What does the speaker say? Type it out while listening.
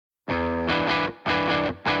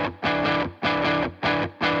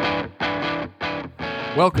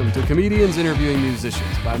Welcome to Comedians Interviewing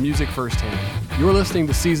Musicians by Music Firsthand. You're listening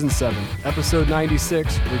to Season 7, Episode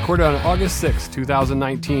 96, recorded on August 6,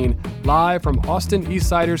 2019, live from Austin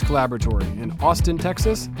Eastsiders Collaboratory in Austin,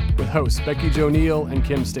 Texas, with hosts Becky Jo Neal and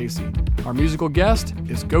Kim Stacy. Our musical guest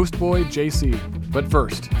is Ghost Boy JC. But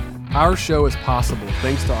first, our show is possible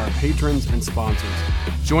thanks to our patrons and sponsors.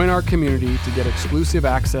 Join our community to get exclusive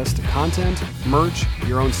access to content, merch,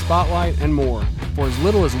 your own spotlight, and more for as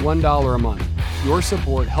little as $1 a month. Your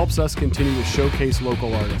support helps us continue to showcase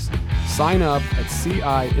local artists. Sign up at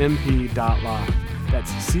CIMP.live. That's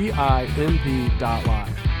CIMP.live.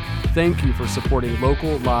 Thank you for supporting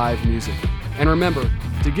local live music. And remember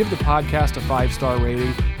to give the podcast a 5-star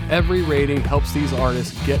rating. Every rating helps these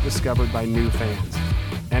artists get discovered by new fans.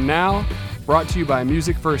 And now, brought to you by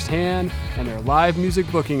Music Firsthand and their live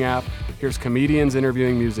music booking app, here's Comedians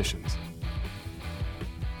Interviewing Musicians.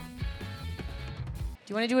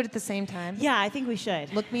 Do you want to do it at the same time? Yeah, I think we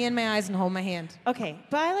should. Look me in my eyes and hold my hand. Okay,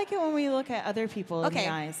 but I like it when we look at other people in the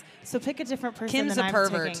eyes. So pick a different person Kim's than a I'm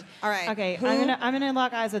pervert. taking. All right. Okay, Who? I'm gonna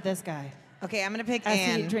lock eyes with this guy Okay, I'm going to pick as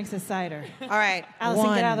Anne. he drinks his cider. All right. Allison,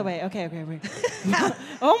 One. get out of the way. Okay, wait.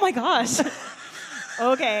 Oh my gosh.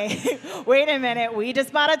 Okay, wait a minute. We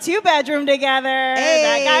just bought a 2-bedroom together. Hey.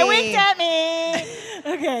 That guy winked at me.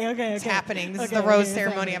 Okay. It's happening. This is Okay, the rose it's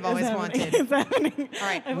ceremony happening. I've always It's wanted. happening. All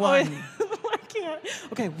right, I've one. I can't.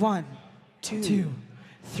 Okay, 1, 2,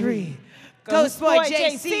 3. Ghost Boy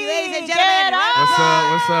JC, ladies and get gentlemen. up.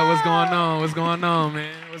 What's going on,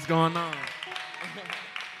 man? What's going on?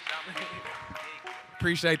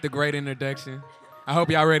 Appreciate the great introduction. I hope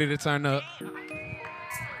y'all ready to turn up.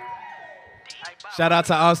 Shout out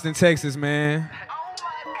to Austin, Texas, man.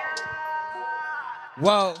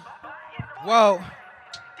 Whoa.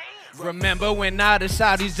 Remember when all the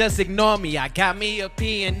shawties just ignore me? I got me a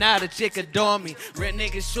P and now the chick adore me. Real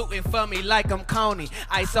niggas shooting for me like I'm Coney.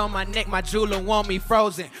 Ice on my neck, my jeweler want me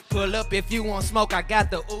frozen. Pull up if you want smoke, I got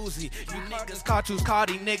the Uzi. You niggas cartoons, call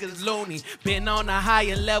these niggas loony. Been on a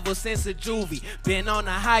higher level since a juvie.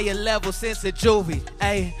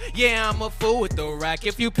 Ayy, yeah, I'm a fool with the rock.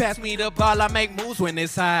 If you pass me the ball, I make moves when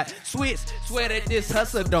it's hot. Switch, swear that this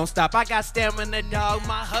hustle don't stop. I got stamina, dog,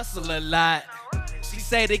 my hustle a lot. She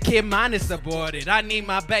say the kid mine is aborted. I need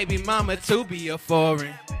my baby mama to be a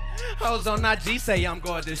foreign. Hoes on IG say I'm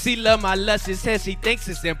gorgeous. She love my luscious hair, she thinks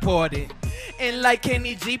it's important. And like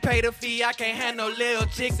Kenny G pay the fee, I can't have no little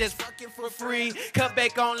chick that's fucking for free. Cut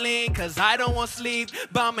back on lean, cause I don't want sleep.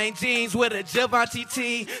 Balmain jeans with a Givenchy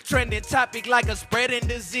tee. Trending topic like a spreading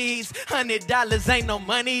disease. $100 ain't no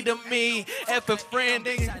money to me. F a friend,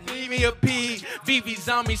 nigga, leave me a P. VV's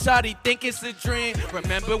on me, shawty think it's a dream.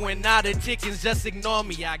 Remember when all the chickens just ignore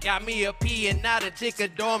me? I got me a P and now the chick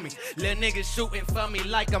adore me. Little niggas shooting for me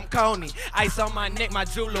like I'm Coney. Ice on my neck, my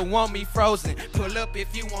jeweler want me frozen. Pull up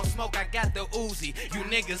if you want smoke, I got the Uzi. You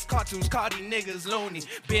niggas cartoons, call these niggas loony.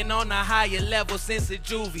 Been on a higher level since a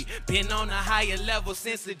juvie.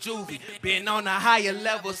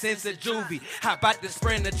 Hop out the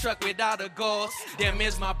Sprinter truck without a ghost. Them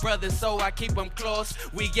is my brothers, so I keep them close.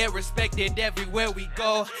 We get respected everywhere we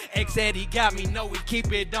go. X said he got me, know we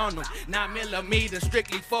keep it on them. 9mm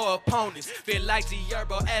strictly for opponents. Feel like G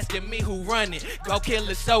Herbo asking me who run it. Go kill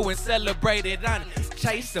a show and celebrate it on it.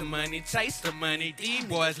 Chase the money. These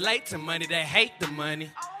boys late to money, they hate the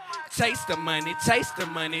money. Chase the money.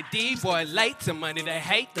 These boys late to money, they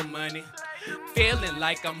hate the money. Feeling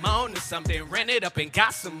like I'm on to something, rent it up and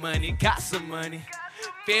got some money.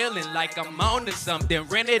 Feeling like I'm on to something,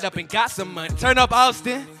 rent it up and got some money. Turn up,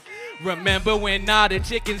 Austin. Remember when all the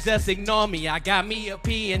chickens just ignore me? I got me a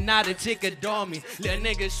P and now the chick adore me. Little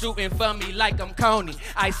niggas shooting for me like I'm Coney.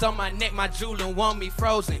 Ice on my neck, my jeweler want me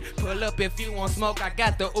frozen. Pull up if you want smoke, I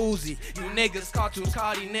got the Uzi. You niggas cartoons,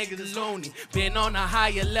 call these niggas loony. Been on a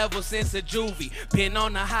higher level since a juvie.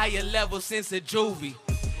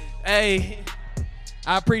 Hey,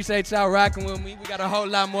 I appreciate y'all rocking with me. We got a whole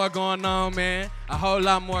lot more going on, man.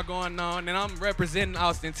 And I'm representing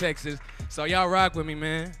Austin, Texas. So y'all rock with me,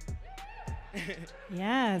 man.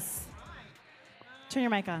 Yes. Turn your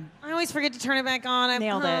mic on. I always forget to turn it back on.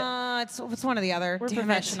 Nailed it. It's one or the other. We're Damn it.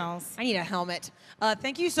 professionals. I need a helmet.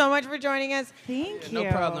 Thank you so much for joining us. Thank you.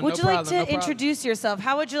 no problem. Would you like to no problem. introduce yourself?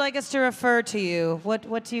 How would you like us to refer to you? What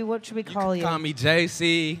should we call you? Call me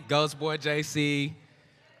JC, Ghost Boy JC,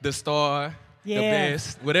 the star, the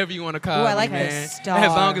best, whatever you want to call Ooh, I me, like the man. star. As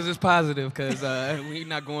long as it's positive, because we're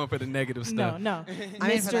not going for the negative stuff. No.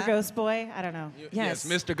 I'm in for Mr. that. Ghost Boy, I don't know. Yes, Yes.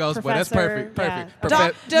 Mr. Ghost Boy. That's Professor, perfect.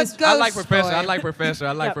 yeah. Dr. I like Ghost professor. Boy. I like professor.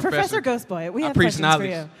 Yeah, Professor Ghost Boy, we I have preach questions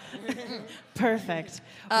knowledge. for you. Perfect.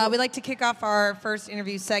 We'd like to kick off our first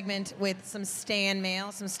interview segment with some stan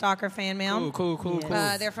mail, some stalker fan mail. Cool.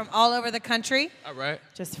 They're from all over the country. All right.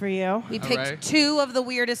 Just for you. We picked right. 2 of the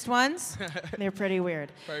weirdest ones. They're pretty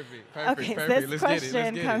weird. Perfect. Okay, so this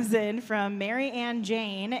question comes in from Mary Ann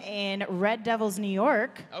Jane in Red Devils, New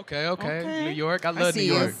York. Okay. New York. I love New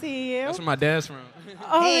York. I see you. That's where my dad's from.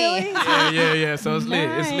 Oh, Hey. really? Yeah. So it's lit.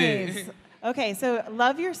 It's lit. Nice. Okay, so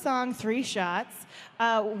love your song 3 Shots.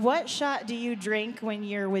 What shot do you drink when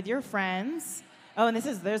you're with your friends? Oh, and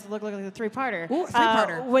there's look like a 3-parter. Ooh,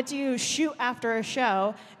 3-parter. What do you shoot after a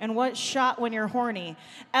show? And what shot when you're horny?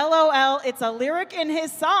 LOL, it's a lyric in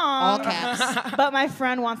his song. All caps. But my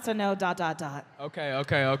friend wants to know ... Okay.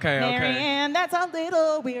 Mary Ann, that's a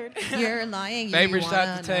little weird. You're lying. Favorite you shot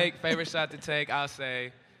wanna to take. I'll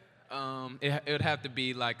say, it would have to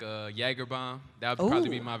be like a Jaeger bomb. That would probably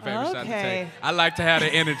be my favorite shot to okay. take. I like to have the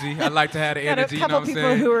energy. Got a You know couple what I'm people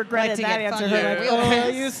saying? who regretted Like to that get answer. fucked Who are in like, the real oh, I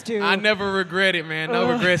hands. used to. I never regret it, man. No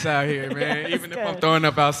regrets out here, man. Even if I'm good. throwing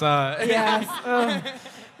up outside. Yes.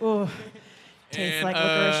 Ooh. Tastes And, like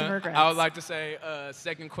licorice and regrets. I would like to say,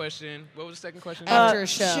 second question. What was the second question? After a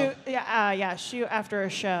show. Shoot, shoot after a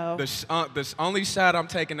show. The only shot I'm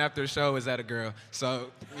taking after a show is at a girl. So,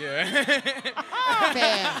 yeah.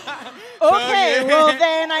 Fan. Okay, well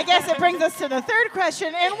then I guess it brings us to the third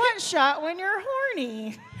question. And what shot when you're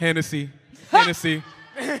horny? Hennessy.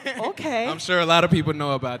 Okay. I'm sure a lot of people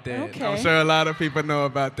know about that. Okay. I'm sure a lot of people know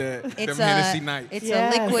about that. It's Them Hennessy nights. It's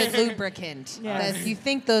Yes. a liquid lubricant. Yes. That you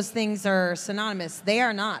think those things are synonymous. They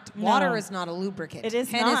are not. No. Water is not a lubricant. It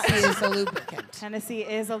is Hennessy not. is a lubricant. Tennessee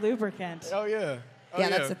is a lubricant. Oh, yeah. Yeah,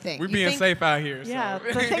 that's the thing. We're You being think- safe out here. Yeah, So.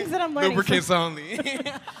 the things that I'm learning. Lubricants only.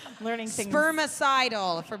 Learning things.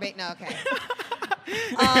 Spermicidal for no, okay.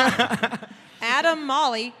 Adam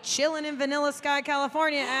Molly, chilling in Vanilla Sky,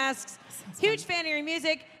 California, asks, huge fan of your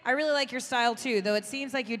music. I really like your style too, though it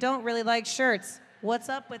seems like you don't really like shirts. What's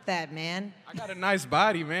up with that, man? I got a nice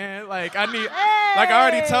body, man. Like I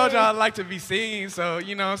already told y'all I like to be seen, so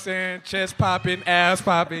you know what I'm saying? Chest popping, ass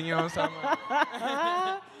popping, you know what I'm talking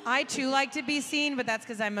about? I too like to be seen, but that's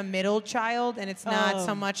because I'm a middle child and it's not Oh.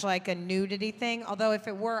 so much like a nudity thing. Although if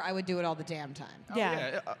it were, I would do it all the damn time.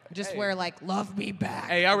 Yeah. Just Hey. wear like "Love Me Back."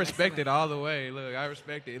 Hey, I respect it all the way. Look, I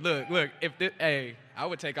respect it. Look, I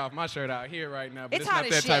would take off my shirt out here right now, but It's it's hot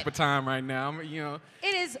not as that type shit. of time right now.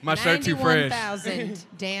 It is My shirt too fresh. 91,000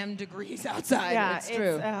 damn degrees outside. Yeah, it's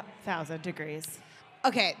true. 1,000 degrees.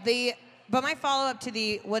 Okay, but my follow-up to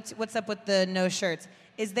the what's up with the no shirts?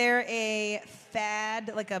 Is there a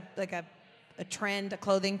fad, like a trend, a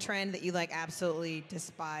clothing trend that you like absolutely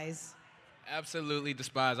despise? Absolutely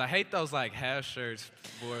despise. I hate those like half shirts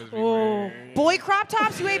boys be Oh. wearing. Boy crop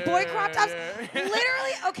tops? You hate boy crop tops?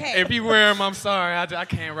 Literally? Okay. If you wear them, I'm sorry. I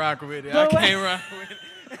can't rock with it. The I way- can't rock with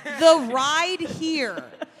it. The ride here.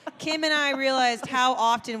 Kim and I realized how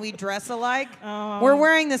often we dress alike. We're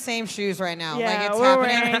wearing the same shoes right now. Yeah, like it's we're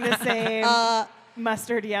happening. wearing the same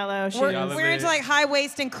mustard yellow shoes. We're, Y'all we're into lit. like high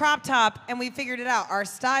waist and crop top, and we figured it out. Our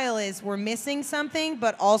style is we're missing something,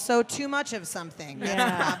 but also too much of something. Yeah.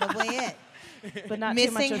 That's probably it. but not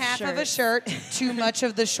too much Missing of half of a shirts. shirt, too much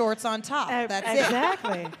of the shorts on top. That's it.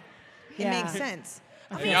 Exactly. It makes sense.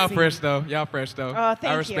 Y'all fresh though. Y'all fresh though. Oh, thank you.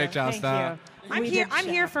 I respect y'all Thank style. you. I'm We here. did I'm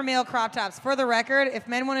here chat. for male crop tops. For the record, if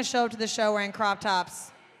men want to show up to the show wearing crop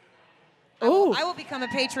tops, Ooh. I will become a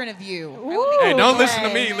patron of you. Ooh. Hey, don't listen to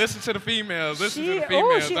Okay. me. Listen to the females. Listen to the She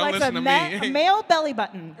females. she Don't likes listen a to me. male belly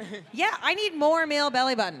button. Yeah, I need more male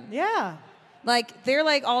belly button. Yeah. Like they're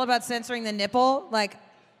like all about censoring the nipple. Like,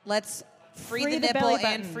 let's free the nipple belly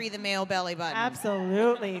and button. free the male belly button.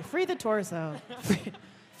 Absolutely. Free the torso.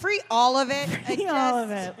 Free all of it. Free all of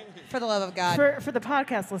it. For the love of God. For the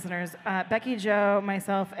podcast listeners, Becky, Joe,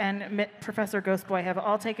 myself, and Professor Ghostboy have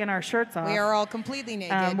all taken our shirts off. we are all completely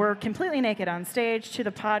naked. We're completely naked on stage. To the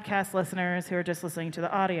podcast listeners who are just listening to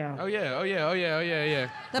the audio. Oh yeah.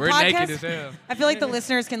 The We're podcast, naked as hell. I feel like the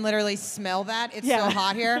listeners can literally smell that. It's Yeah. so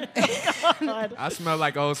hot here. I smell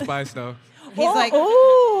like Old Spice though. He's like,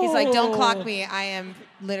 ooh. he's like, don't clock me. I am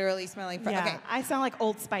literally smelling. Yeah, Okay. I sound like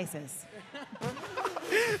Old Spices.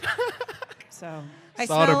 So. I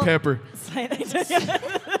Salt smell or pepper.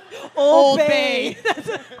 Old Bay.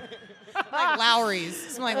 like Lowry's.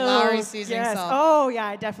 Smell like Lowry's seasoning yes. salt. Oh, yeah,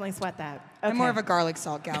 I definitely sweat that. Okay. I'm more of a garlic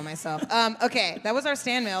salt gal myself. Okay, that was our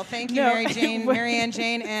stand mail. Thank you, No. Mary Ann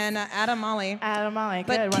Jane, and Adam Molly. Adam Molly.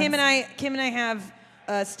 But good Kim ones. and I have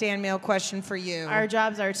Stan Mail question for you. Our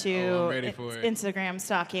jobs are to Oh, I'm ready for it. Instagram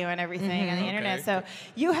stalk you and everything on the internet. Okay. So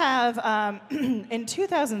you have, in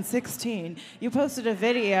 2016, you posted a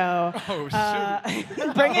video. Oh,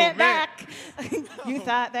 shoot. Bring it man. back. You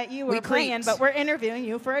thought that you were We playing, creeped. but we're interviewing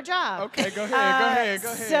you for a job. Okay, go ahead.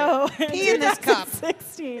 So Pee in this cup.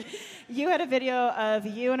 2016, you had a video of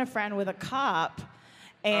you and a friend with a cop,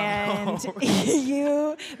 and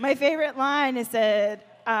my favorite line is said,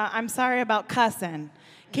 "I'm sorry about cussing."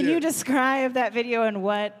 Can Yeah. you describe that video and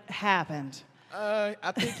what happened? I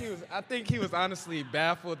think he was honestly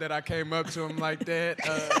baffled that I came up to him like that.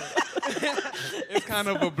 It's kind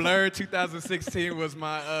of a blur. 2016 was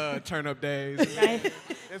my turn-up days. I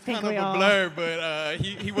It's think kind of we a all- blur, but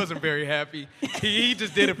he wasn't very happy. He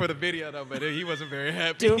just did it for the video though, but he wasn't very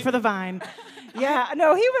happy. Do it for the Vine. Yeah,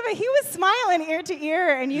 no, he was smiling ear to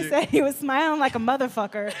ear, and you said he was smiling like a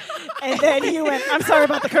motherfucker, and then you went, "I'm sorry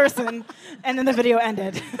about the cursing," and then the video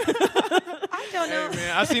ended. I don't know. Hey,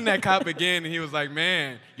 man, I seen that cop again, and he was like,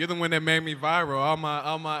 "Man, you're the one that made me viral. All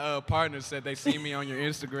my partners said they see me on your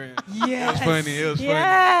Instagram." Yes. It was funny. It was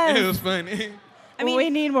Yes. funny. It was funny. I mean, we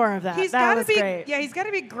need more of that. He's That gotta was be. great. Yeah, he's got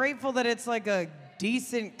to be grateful that it's like a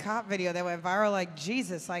decent cop video that went viral. Like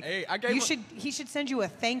Jesus, like Hey, I gave him- he should send you a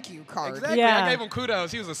thank you card. Exactly. Yeah. I gave him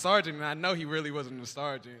kudos. He was a sergeant, and I know he really wasn't a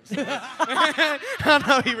sergeant. So. I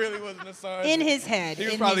know he really wasn't a sergeant. In his head. He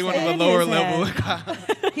was in probably his one of head. the In lower his level head.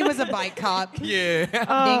 cops. He was a bike cop. Yeah.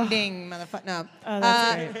 Ding ding, motherfucker. No. Oh,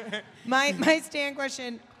 that's great. My stand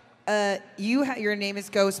question. Your name is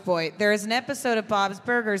Ghost Boy. There is an episode of Bob's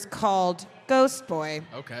Burgers called Ghost Boy.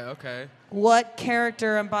 Okay. What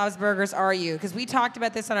character on Bob's Burgers are you? Because we talked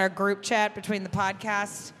about this on our group chat between the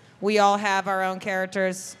podcasts. We all have our own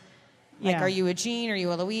characters. Like, Yeah. are you a Jean? Are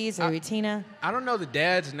you a Louise? Are you a Tina? I don't know the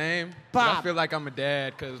dad's name. But I Bob. feel like I'm a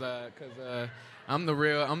dad because I'm the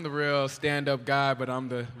real stand-up guy, but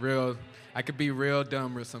I could be real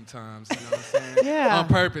dumber sometimes. You know what I'm saying? Yeah. On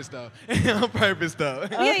purpose though. On purpose though.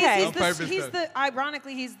 Okay. On purpose he's though.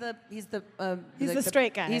 ironically he's the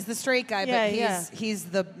straight guy. He's the straight guy, Yeah, but yeah. he's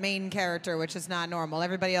the main character, which is not normal.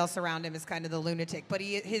 Everybody else around him is kind of the lunatic, but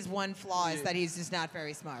his one flaw is that he's just not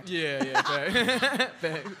very smart. Yeah.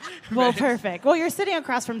 Fact. Well, perfect. Well, you're sitting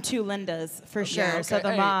across from two Lindas for sure. Yeah, So okay.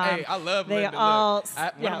 the Hey, mom. Hey, I love they Linda. all. Look,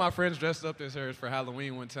 one yeah. of my friends dressed up as hers for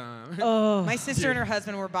Halloween one time. Oh. My sister and her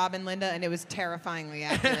husband were Bob and Linda, and it was terrifyingly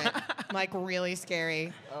accurate. Like, really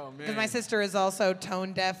scary. Oh, man. Because my sister is also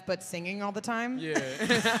tone deaf, but singing all the time. Yeah.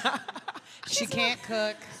 She can't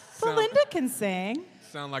cook. Well, Linda can sing.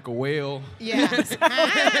 Sound like a whale. Yeah.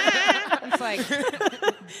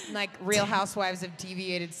 It's like Real Housewives of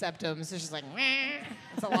deviated septums. It's just like,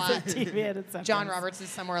 it's a lot. Deviated septum. John Roberts is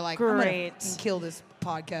somewhere like, Great. I'm gonna f***ing kill this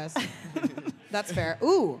podcast. That's fair.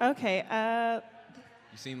 Ooh, Okay.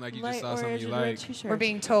 You seem like you Light just saw something orange you and red like. t-shirt. we're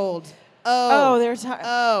being told. Oh, they're talking.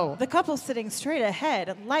 Oh. The couple sitting straight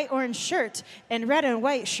ahead, light orange shirt and red and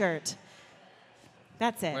white shirt.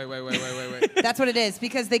 That's it. Wait. That's what it is,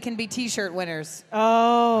 because they can be T-shirt winners.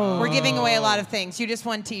 Oh. We're giving away a lot of things. You just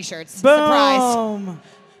won T-shirts. Surprise. Boom.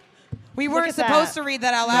 We Look weren't at supposed that. to read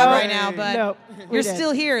that out loud No. right now, but Nope, we you're did.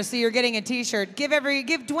 still here, so you're getting a T-shirt. Give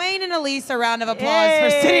Dwayne and Elise a round of applause for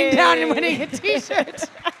sitting down and winning a T-shirt.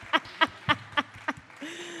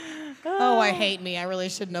 Oh, I hate me. I really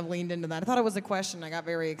shouldn't have leaned into that. I thought it was a question. I got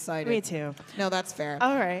very excited. Me too. No, that's fair.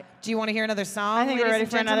 All right. Do you want to hear another song? I think we're ladies ready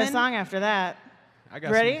and for another gentlemen? song after that. I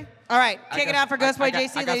got Ready? some- All right, I kick it got- out for Ghost Boy I got-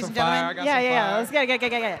 JC, I got ladies some and fire, gentlemen. I got Yeah, some yeah. fire. Let's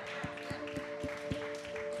get it.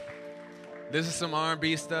 This is some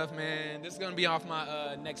R&B stuff, man. This is gonna be off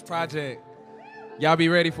my next project. Y'all be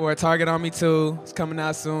ready for it. Target on Me too. It's coming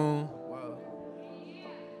out soon. Whoa.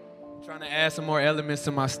 Trying to add some more elements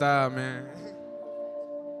to my style, man.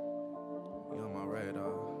 You on my radar.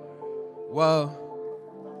 Whoa.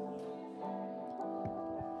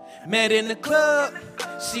 Met in the club,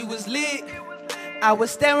 she was lit. I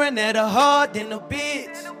was staring at her hard than a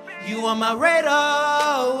bitch. You on my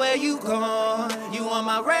radar, where you gone? You on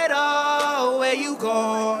my radar, where you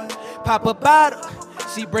gone? Pop a bottle,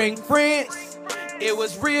 she bring friends. It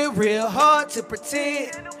was real hard to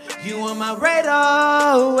pretend. You on my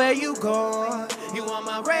radar, where you gone? You on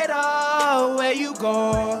my radar, where you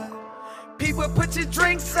gone? People put your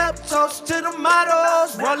drinks up, toast to the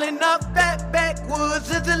models. Rolling up that backwoods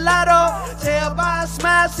is the lotto. Tell by a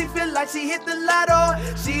smile, she feel like she hit the lotto.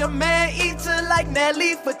 She a man eater like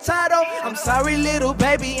Nelly Furtado. I'm sorry, little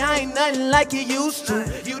baby, I ain't nothing like you used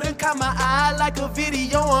to. You done caught my eye like a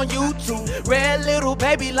video on YouTube. Red little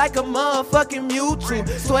baby like a motherfucking Mewtwo.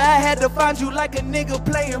 Swear I had to find you like a nigga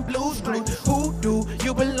playing Blue's Clues. Who do you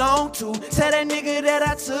you belong to. Tell that nigga that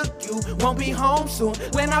I took you, won't be home soon.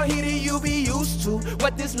 When out here you be used to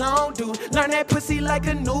what this long do. Learn that pussy like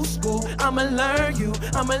a new school. I'ma learn you,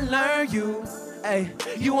 Hey,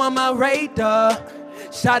 you on my radar.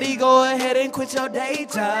 Shawty, go ahead and quit your day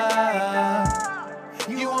job.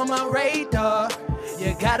 You on my radar.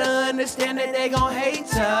 You gotta understand that they gon' hate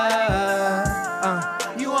ya.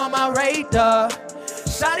 You on my radar.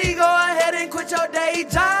 Shawty, go ahead and quit your day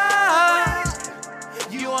job.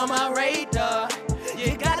 You on my radar.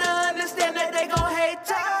 You gotta understand that they gon' hate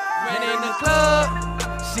ya. Ran in the club,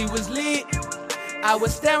 she was lit. I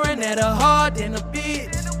was staring at her hard than a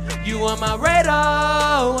bitch. You on my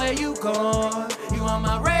radar, where you going? You on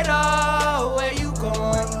my radar, where you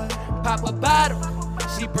going? Pop a bottle,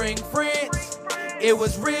 she bring friends. It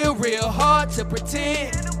was real hard to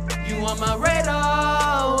pretend. You on my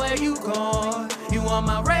radar, where you going? You on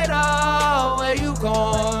my radar, where you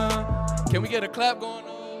going? Can we get a clap going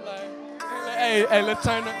on? Hey, let's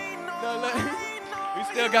turn up. We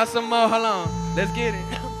still got some more, hold on. Let's get it.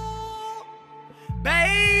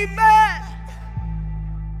 Baby!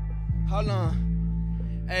 Hold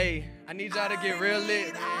on. Hey, I need y'all to get real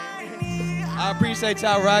lit, man. I appreciate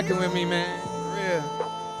y'all rocking with me, man. For real.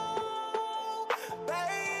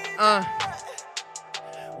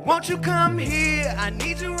 Won't you come here? I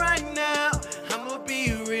need you right now. I'ma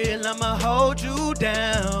be real, I'ma hold you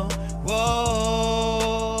down.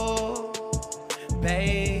 Whoa,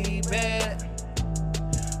 baby.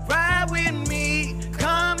 Ride with me,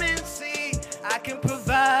 come and see. I can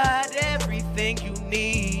provide everything you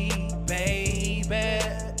need, baby.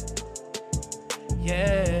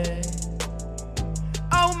 Yeah.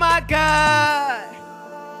 Oh my God.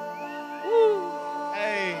 Woo.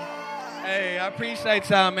 Hey, I appreciate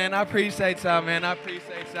y'all, man. I appreciate y'all.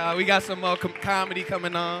 We got some more comedy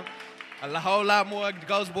coming on. A whole lot more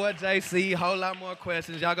Ghost Boy JC, a whole lot more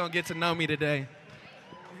questions. Y'all gonna get to know me today.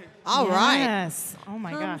 All right. Yes. Oh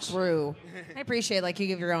my Come gosh. through. I appreciate like you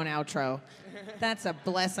give your own outro. That's a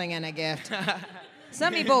blessing and a gift.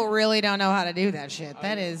 Some people really don't know how to do that shit.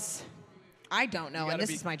 That is, I don't know, and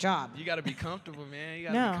this is my job. You gotta be comfortable, man. You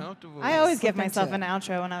gotta be comfortable. I always give Slip into myself it. an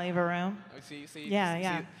outro when I leave a room. See,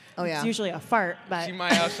 Yeah. Oh, yeah. It's usually a fart, but She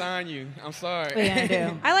might outshine you. I'm sorry. what are you gonna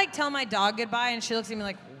do? I like tell my dog goodbye, and she looks at me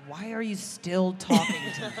like, why are you still talking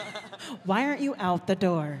to me? Why aren't you out the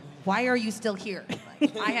door? Why are you still here?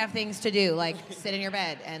 Like, I have things to do, like sit in your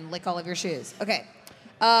bed and lick all of your shoes. Okay.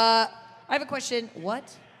 I have a question. What?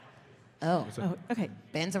 Oh, Okay.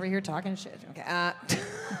 Ben's over here talking shit. Okay.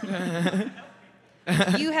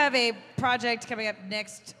 You have a project coming up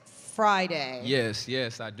next Friday. Yes,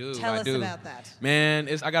 I do. Tell I us do. about that. Man,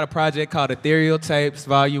 I got a project called Ethereal Tapes,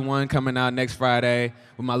 Volume 1, coming out next Friday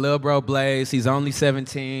with my little bro Blaze. He's only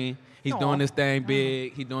 17. He's doing this thing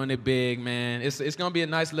big. He's doing it big, man. It's gonna be a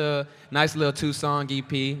nice little 2-song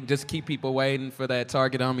EP. Just keep people waiting for that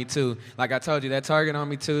Target on Me 2. Like I told you, that Target on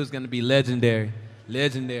Me 2 is gonna be legendary.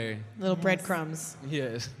 Little breadcrumbs.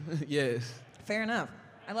 Yes. Fair enough.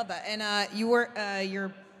 I love that. And your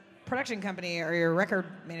production company or your record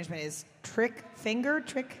management is Trick Finger?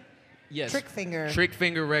 Yes. Trick Finger. Trick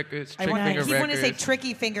Finger Records. I keep wanting to say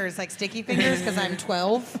tricky fingers, like sticky fingers, because I'm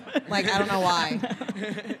 12. Like, I don't know why.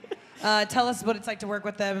 Tell us what it's like to work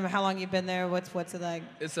with them, how long you've been there, what's it like?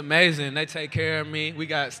 It's amazing. They take care of me. We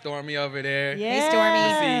got Stormy over there. Yeah. Hey,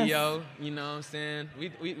 Stormy. The CEO, you know what I'm saying?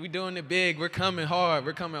 We doing it big. We're coming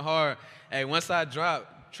hard. Hey, once I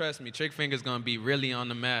drop, trust me, Trick Finger's gonna be really on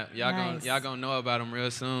the map. Y'all gonna know about him real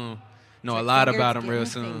soon. Know a lot about him real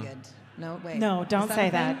soon. No, wait. No, don't say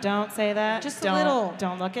that. Don't say that. Just don't, a little.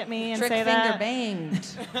 Don't look at me and Trick say finger that. banged.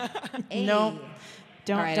 Hey. No.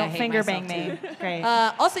 Don't All right, I don't hate finger myself bang me. too. Great.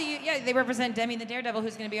 Also, they represent Demi the Daredevil,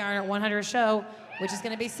 who's going to be on our 100 show, which is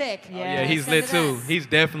going to be sick. Oh, yeah, he's lit too. He's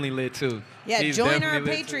definitely lit too. Yeah, He's join our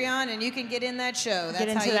definitely lit, too. Patreon and you can get in that show. That's Get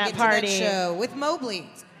how into you that get party. to that show with Mobley.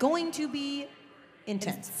 It's going to be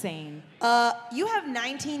intense. Insane. You have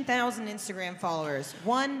 19,000 Instagram followers.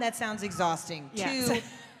 One, that sounds exhausting. Yes. Two,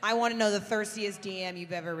 I want to know the thirstiest DM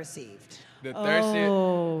you've ever received. The thirstiest.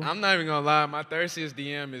 Oh. I'm not even gonna lie. My thirstiest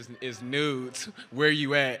DM is nudes. Where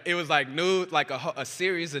you at? It was like nude, like a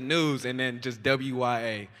series of nudes, and then just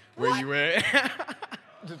WYA. Where you at?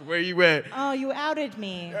 Just where you at? Oh, you outed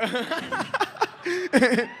me.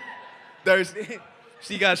 Thirsty.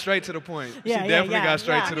 She got straight to the point. Yeah, she definitely got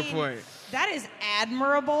straight yeah. to the I mean, point. That is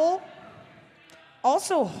admirable.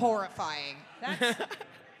 Also horrifying.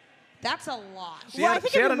 That's a lot. She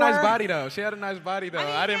had a nice body though.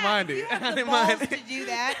 I didn't mind it. If you have I the didn't balls mind to it. do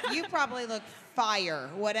that, you probably look fire.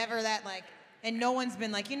 Whatever that like. And no one's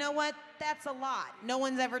been like, you know what? That's a lot. No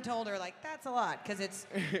one's ever told her like that's a lot because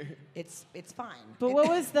it's fine. But what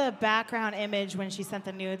was the background image when she sent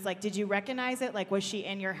the nudes? Like, did you recognize it? Like, was she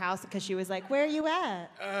in your house because she was like, "Where are you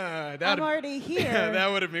at? I'm already here."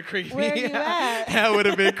 That would have been creepy. Where are you at? That would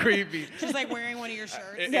have been creepy. She's like wearing one of your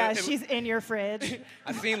shirts. Yeah, she's in your fridge.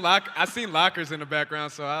 I seen lockers in the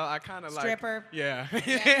background, so I kind of like Stripper. Yeah,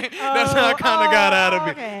 that's what I kind of got out of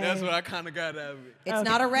it. Okay. That's what I kind of got out of it. It's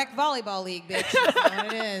not a rec volleyball league, bitch. That's not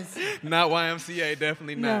what it is. Not YMCA,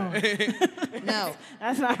 definitely not. No.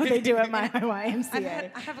 That's not what they do at my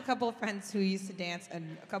YMCA. I have a couple of friends who used to dance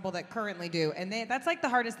and a couple that currently do, and that's like the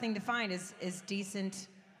hardest thing to find is decent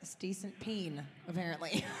peen,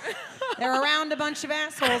 apparently. They're around a bunch of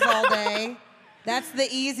assholes all day. That's the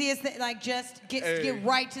easiest thing. Like, just get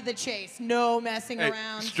right to the chase. No messing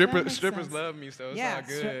around. Strippers sense. love me, so it's Yeah. all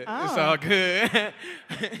good. Oh. It's all good.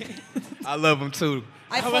 I love them too.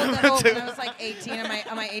 I felt that when I was like 18 on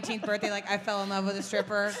my 18th birthday. Like, I fell in love with a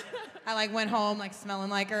stripper. I like went home like smelling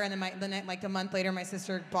like her, and then like a month later, my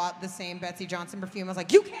sister bought the same Betsy Johnson perfume. I was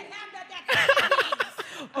like, you can't have that.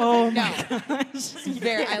 Oh No. my gosh.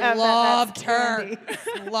 I loved her.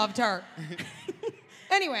 Loved her.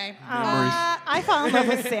 Anyway. I fall in love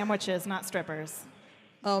with sandwiches, not strippers.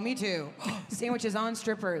 Oh, me too. Sandwiches on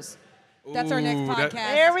strippers. That's our next Ooh, podcast.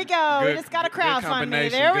 There we go. We Good- just got a good crowdfunding.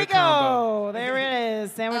 combination, There we good go. combo. There it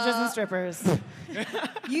is. Sandwiches and strippers.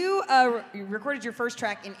 You recorded your first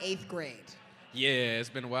track in 8th grade. Yeah, it's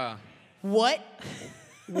been a while. What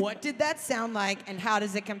did that sound like, and how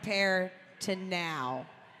does it compare to now,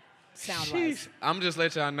 sound-wise? I'm just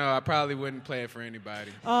let y'all know, I probably wouldn't play it for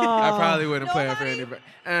anybody. I probably wouldn't play it for anybody.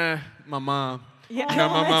 My mom. Yeah. You know,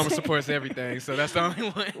 my mom supports everything, so that's the only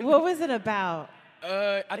one. What was it about?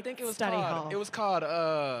 I think it was study called. hall. It was called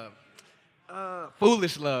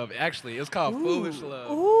Foolish Love. Actually, it was called Foolish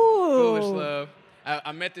Love. Ooh. Foolish Love.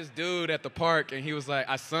 I met this dude at the park, and he was like,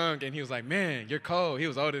 I sung, and he was like, man, you're cold. He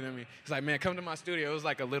was older than me. He's like, man, come to my studio. It was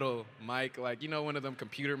like a little mic, like, you know, one of them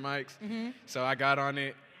computer mics. So I got on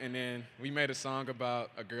it, and then we made a song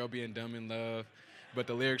about a girl being dumb in love, but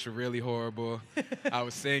the lyrics were really horrible. I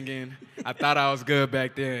was singing. I thought I was good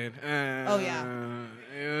back then. Oh,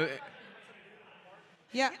 yeah.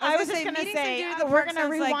 Yeah, I was just gonna gonna say, say meeting some dude at the we're park gonna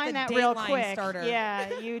sounds like rewind the that real Dateline quick. starter.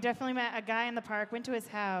 Yeah, you definitely met a guy in the park. Went to his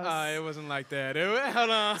house. It wasn't like that. Hold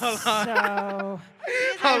on. So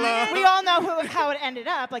Hold on. we all know how it ended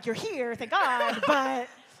up. Like, you're here, thank God. But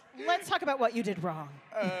let's talk about what you did wrong.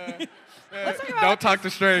 Don't talk to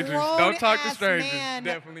strangers. Don't talk to Grown-ass strangers. man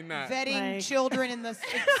Definitely not. Vetting Like- children in the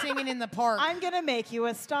singing in the park. I'm gonna make you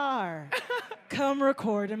a star. Come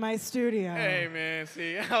record in my studio. Hey, man,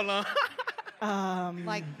 see, hold on.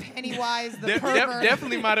 Like Pennywise the pervert.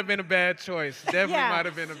 Definitely might have been a bad choice. Definitely Yeah, might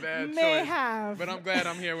have been a bad may choice. have. But I'm glad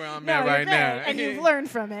I'm here where I'm No, at you're right great, now. and you've learned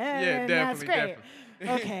from it. Yeah, and definitely, that's great.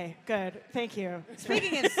 definitely. Okay, good. Thank you.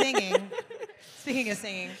 Speaking of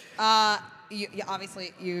singing, you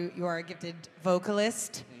obviously you are a gifted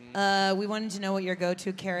vocalist. We wanted to know what your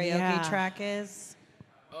go-to karaoke Yeah. track is.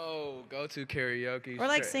 Oh, go to karaoke. Or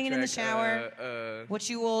like singing in the shower. What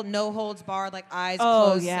you will no holds barred, like eyes Oh,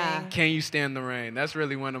 closed yeah. sing. Can You Stand the Rain? That's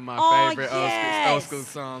really one of my Oh, favorite yes. old school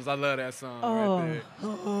songs. I love that song right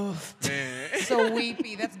there. Man, So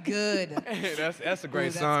weepy. That's good. that's a great Ooh,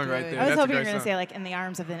 that's song right good. there. I was That's a hoping you were great gonna song. say like "In the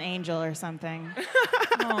Arms of an Angel" or something.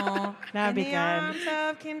 Aww. That'd be In the good. arms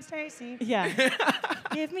of Kim Stacy. Yeah.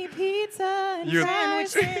 Give me pizza and You're-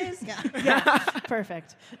 Sandwiches. Yeah,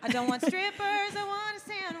 perfect. I don't want strippers. I want a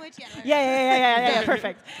sandwich. Yeah.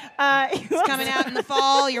 Perfect. It's coming out in the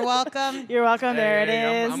fall. You're welcome. You're welcome. There it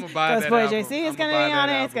Hey, is. I'ma buy Ghost that Boy album. JC is I'ma gonna buy be that on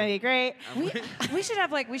it. It's album. gonna be great.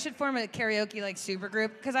 We should form a karaoke like super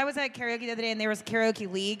group because I was at karaoke the other day and there was a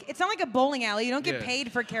karaoke league. It's not like a bowling alley. You don't get Yeah.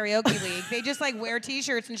 paid for karaoke league. They just like wear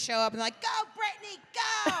T-shirts and show up and like, go Brittany,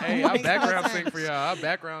 go. Hey, Like, I'll background awesome. sing for y'all. I'll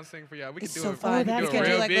background sing for y'all. We can It's do so it. fun. We can Oh, do that's it good.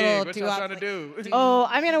 real Like big. little What y'all doo-wop, trying to like- do? Oh,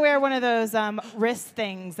 I'm gonna wear one of those wrist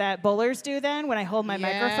things that bowlers do then when I hold my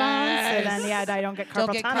microphone. So then, Yes. I don't get carpal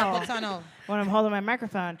Don't get tunnel carpal tunnel. when I'm holding my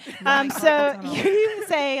microphone. Right, So carpal tunnel. you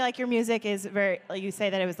say like your music is you say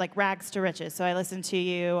that it was like rags to riches. So I listened to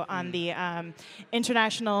you on the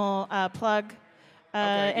international plug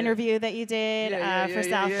yeah. interview that you did for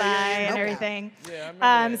South by and Okay. everything. Yeah, I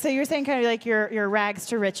remember that. So you're saying kind of like your rags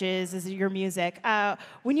to riches is your music.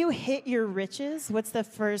 When you hit your riches, what's the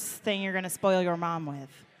first thing you're gonna spoil your mom with?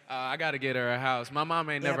 I gotta get her a house. My mom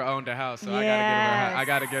ain't Yep. never owned a house, so Yes. I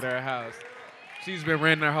gotta get her a house. She's been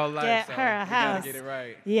renting her whole life, Get so her a we house. gotta get it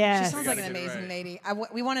right. Yes. She sounds like an gotta get it amazing right. lady.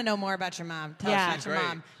 We want to know more about your mom. Tell Yeah. us She's about your great.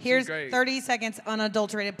 mom. She's Here's great. 30 seconds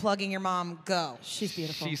unadulterated plugging your mom. Go. She's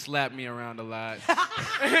beautiful. She slapped me around a lot.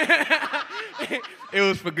 It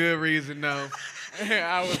was for good reason, though.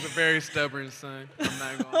 I was a very stubborn son. I'm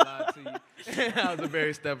not gonna lie to you. I was a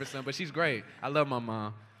very stubborn son, but she's great. I love my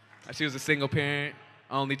mom. She was a single parent,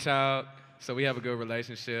 only child, so we have a good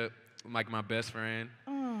relationship. Like my best friend.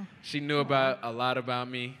 She knew about a lot about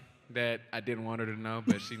me that I didn't want her to know,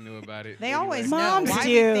 but she knew about it. They anyway. always Moms know. Why do.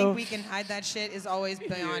 we think we can hide that shit is always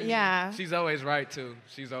beyond me. Yeah. She's always right too.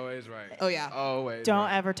 She's always right. Oh, yeah. Always. Don't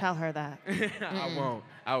right. ever tell her that. I won't.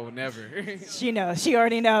 I will never. She knows. She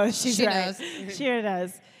already knows. She's She right. knows. She already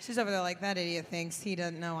does. She's over there like, that idiot thinks he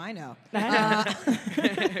doesn't know I know.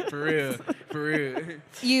 For real. For real.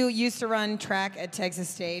 You used to run track at Texas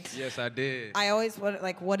State. Yes, I did. I always,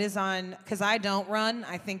 what is on, because I don't run.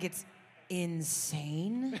 I think it's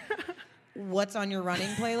insane. What's on your running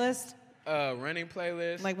playlist? Running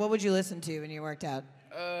playlist. Like, what would you listen to when you worked out?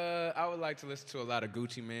 I would like to listen to a lot of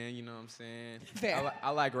Gucci Mane, you know what I'm saying? Fair. I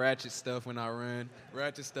like ratchet stuff when I run.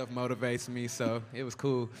 Ratchet stuff motivates me, so it was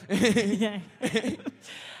cool. Yeah.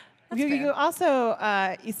 You also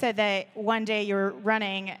you said that one day you were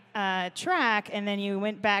running track and then you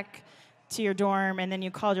went back to your dorm and then you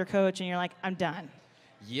called your coach and you're like, I'm done.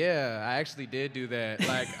 Yeah, I actually did do that.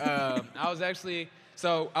 Like, I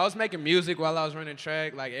was making music while I was running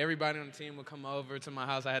track. Like, everybody on the team would come over to my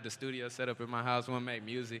house. I had the studio set up in my house, we would make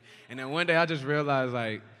music. And then one day I just realized,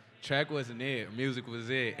 like, track wasn't it. Music was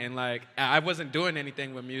it. And, like, I wasn't doing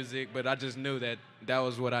anything with music, but I just knew that that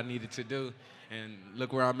was what I needed to do. And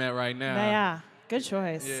look where I'm at right now. Yeah. Good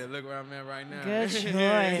choice. Yeah, look where I'm at right now. Good choice.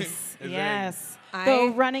 Exactly. Yes. I- Though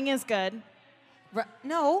running is good.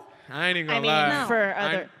 No. I ain't even gonna I mean, lie. no. For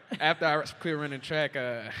other- After I quit running track,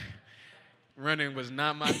 running was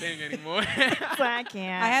not my thing anymore. So I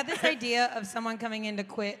can't. I had this idea of someone coming in to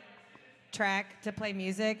quit track to play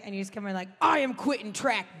music, and you just come in like, I am quitting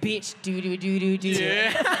track, bitch. Do do do do do.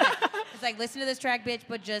 Yeah. It's like, listen to this track, bitch,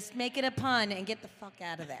 but just make it a pun and get the fuck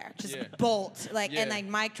out of there. Just Yeah. bolt, like, and Yeah. like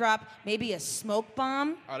mic drop, maybe a smoke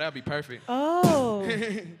bomb. Oh, that'd be perfect. Oh.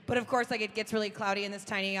 But of course, like, it gets really cloudy in this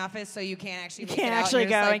tiny office, so you can't actually. You make can't it out, actually and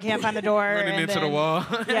go you're just and can't find the door. Running and into the then- wall.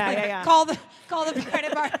 Yeah. Call the fire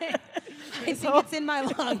department. I think it's in my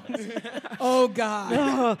lungs. Oh God.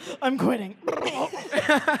 Oh, I'm quitting.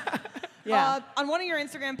 Yeah. On one of your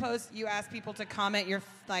Instagram posts, you asked people to comment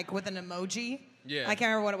with an emoji. Yeah. I can't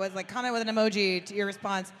remember what it was. Like, comment with an emoji to your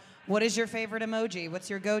response. What is your favorite emoji? What's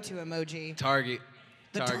your go-to emoji? Target.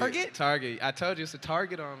 The Target? Target. I told you it's a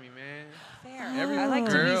target on me, man. Fair. Every I like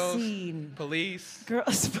girls, to be seen. police,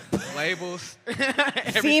 Girls. labels,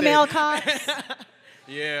 Female everything. cops.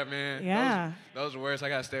 Yeah, man. Yeah. Those are words I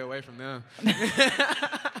gotta stay away from them.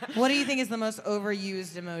 What do you think is the most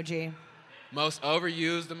overused emoji? Most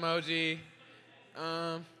overused emoji.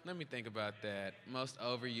 Let me think about that. Most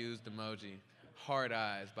overused emoji. Hard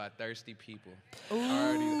eyes by thirsty people.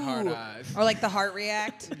 Hard eyes. Or like the heart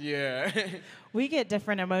react? Yeah. We get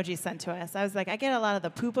different emojis sent to us. I was like, I get a lot of the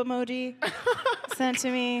poop emoji sent to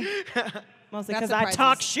me. Mostly That because I surprises.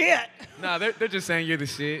 talk shit. Nah, they're just saying you're the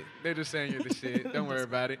shit. They're just saying you're the shit. Don't worry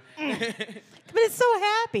about it. But it's so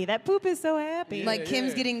happy. That poop is so happy. Like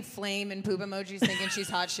Kim's getting flame and poop emojis thinking she's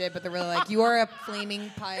hot shit, but they're really like, you are a flaming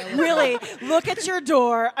pile of Really, look at your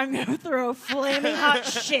door. I'm going to throw flaming hot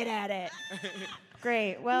shit at it.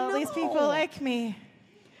 Great. Well, at least people No. like me.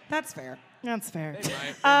 That's fair. That's fair.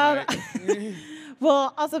 Right, right.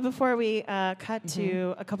 Well, also before we cut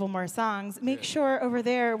to a couple more songs, make sure over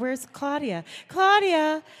there, where's Claudia?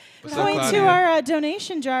 Claudia, What's up, point to Claudia? our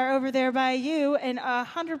donation jar over there by you, and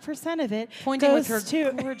 100% of it Pointing goes with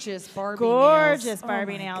her to gorgeous Barbie gorgeous nails.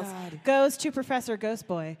 Barbie Oh my nails. God. Goes to Professor Ghost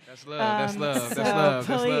Boy. That's love. That's love. That's So love. That's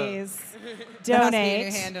love. please There has to be a donate.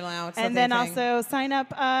 new handle now. It's And something then thing. also sign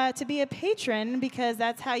up to be a patron because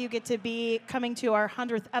that's how you get to be coming to our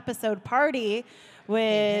 100th episode party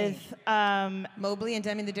with. Mobley and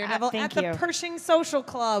Demi the Daredevil thank at the you. Pershing Social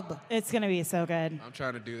Club. It's gonna be so good. I'm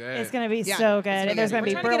trying to do that. It's gonna be Yeah, so it's good. gonna And there's be gonna good.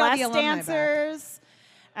 be We're trying to get all the burlesque alumni back. dancers.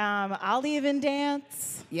 I'll even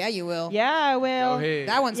dance. Yeah, you will. Yeah, I will. Go ahead.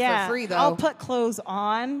 That one's Yeah, for free, though. I'll put clothes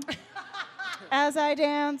on as I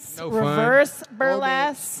dance. No fun. Reverse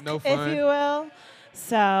burlesque, No fun. if you will.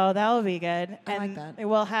 So that will be good. I like And that.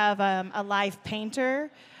 we'll have a live painter.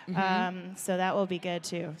 So that will be good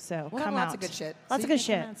too. So We'll have come lots out. of good shit. Lots So of you good can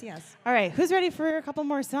shit. come out and see us. All right, who's ready for a couple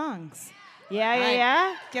more songs? Yeah, All right.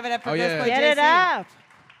 yeah. Give it up for Oh, Ghost yeah. Boy Get JC. it up.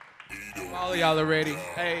 All of y'all are ready.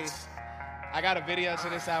 Hey, I got a video to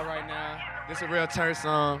this out right now. This is a real turn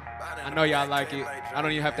song. I know y'all like it. I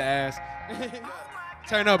don't even have to ask.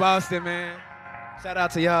 Turn up Austin, man. Shout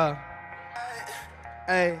out to y'all.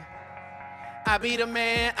 Hey, I be the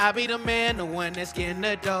man, the one that's getting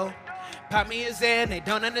the dough. Pop me a Zan, they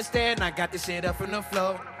don't understand, I got this shit up from the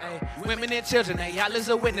floor. Hey, women and children, hey, y'all is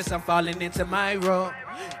a witness, I'm falling into my role.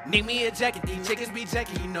 Need me a jacket, these chickens be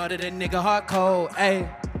jacking, you know that a nigga hard cold. Hey,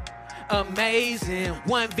 amazing,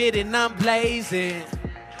 one bit and I'm blazing.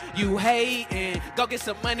 You hating, go get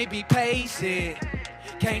some money, be patient.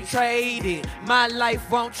 Can't trade it, my life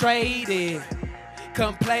won't trade it.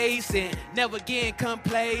 Complacent, never getting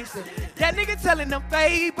complacent. That nigga telling them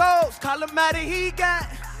fables, call him out and he got.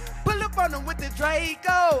 Pull up on him with the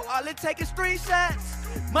Draco, all it take is 3 shots.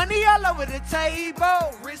 Money all over the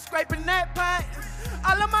table, wrist scraping that pot.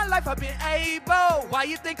 All of my life I've been able, why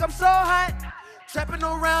you think I'm so hot? Trapping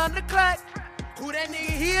around the clock, who that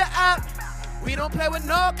nigga here out? We don't play with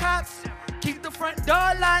no cops, keep the front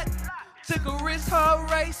door locked. Took a risk, whole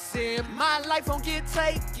racing. My life won't get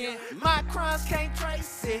taken. My crimes can't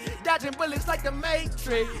trace it. Dodging bullets like the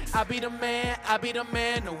Matrix. I be the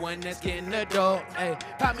man, the one that's getting the dough. Hey,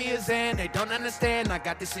 pop me a Zan, they don't understand. I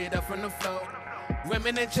got this shit up from the floor.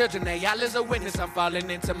 Women and children, they y'all is a witness. I'm falling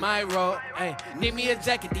into my role. Hey, need me a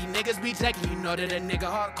jacket, these niggas be jacking. You know that a nigga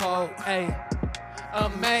hard cold. Hey,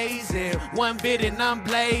 amazing, one bit and I'm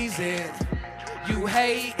blazing. You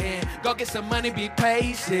hating, go get some money, be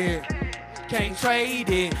patient. Can't trade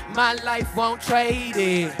it, my life won't trade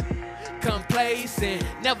it. Complacent,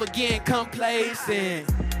 never getting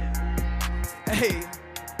complacent. Hey,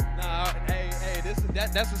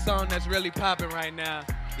 that's a song that's really popping right now.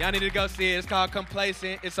 Y'all need to go see it. It's called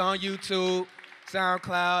Complacent. It's on YouTube,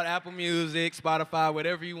 SoundCloud, Apple Music, Spotify,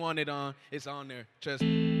 whatever you want it on. It's on there. Trust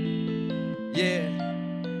me. Yeah.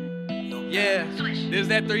 Yeah. There's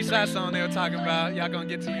that 3-shot song they were talking about. Y'all gonna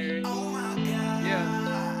get to hear it. Oh my God. Yeah.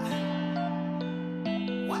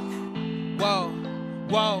 Whoa,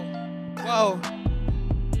 whoa, whoa.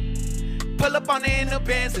 Pull up on the in the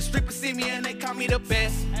Benz, the strippers see me and they call me the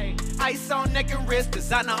best. Ay, ice on neck and wrist,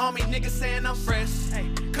 designer on me, niggas saying I'm fresh. Ay,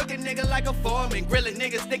 cooking nigga like a foreman, grilling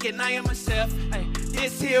niggas thinking I am a chef. Ay,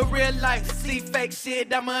 this here real life, see fake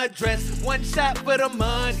shit, I'ma address. 1 shot for the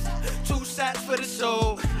money, 2 shots for the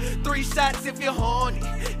show, 3 shots if you're horny,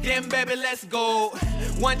 then baby let's go.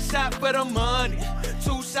 1 shot for the money,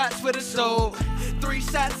 2 shots for the show, 3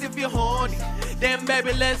 shots if you're horny, then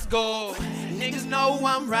baby let's go. Niggas know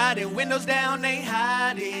I'm riding, windows down, they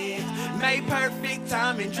hiding. Made perfect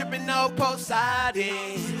timing, dripping no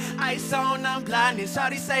Poseidon. Ice on, I'm blinded,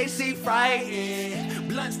 shawty say she frightened.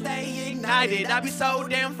 Blunt stay ignited, I be so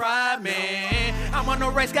damn fried, man. I'm on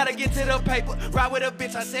no race, gotta get to the paper. Ride with a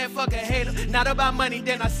bitch, I said fuck a hater. Not about money,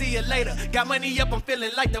 then I see you later. Got money up, I'm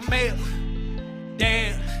feeling like the mayor.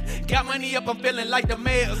 Damn, got money up, I'm feeling like the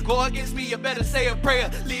mayor. Go against me, you better say a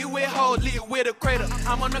prayer. Leave with hoes, leave with a crater.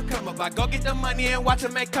 I'm on the come up, I go get the money and watch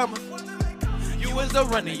it make comers. You was a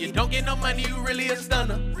runner, you don't get no money, you really a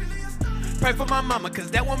stunner. Pray for my mama,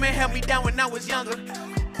 cause that woman held me down when I was younger.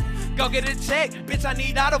 Go get a check, bitch, I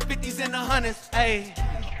need all the 50s and the 100s, ayy.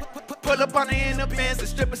 Pull up on the in the Benz, the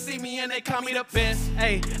strippers see me and they call me the best.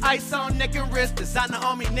 Hey, ice on neck and wrist, designer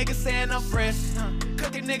on me, niggas saying I'm fresh.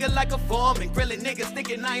 Cooking nigga like a foreman, grilling niggas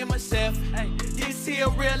thinking I am a chef. Hey, this here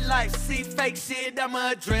real life, see fake shit,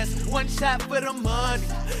 I'ma address. 1 shot for the money,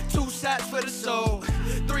 2 shots for the show,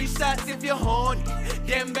 3 shots if you're horny,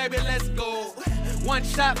 then baby let's go. 1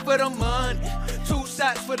 shot for the money, 2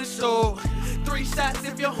 shots for the show, 3 shots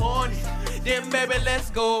if you're horny, then baby let's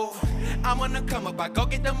go. I'm on the come up, I go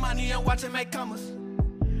get the money and watch it make comers.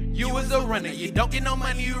 You was a runner, you don't get no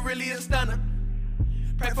money, you really a stunner.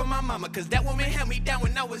 Pray for my mama, cause that woman held me down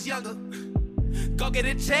when I was younger. Go get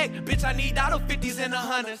a check, bitch, I need all the 50s and the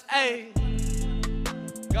 100s, ayy.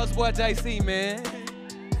 Ghost Boy JC, man.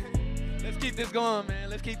 Let's keep this going, man.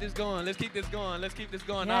 Let's keep this going. Let's keep this going. Let's keep this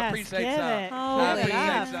going. Yes, I appreciate get y'all. it. I Hold it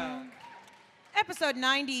up. appreciate y'all. Episode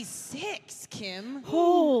 96, Kim.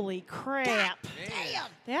 Holy crap. Damn.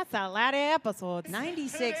 That's a lot of episodes.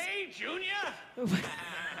 96. Hey, Junior.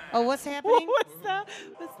 Oh, what's happening? What's that?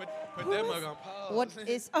 Put that mug on pause. What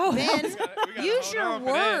is Oh, Ben? We gotta Use hold your on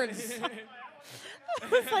for that. words.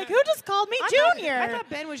 It's like, who just called me Junior? I thought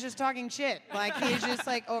Ben was just talking shit. Like he's just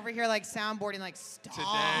like over here like soundboarding like stop.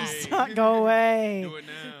 Today. Go away. Do it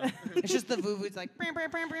now. It's just the voo-voo's like bam, bam,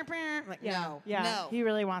 bam, bam, bam. Like no. He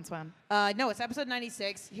really wants one. No, it's episode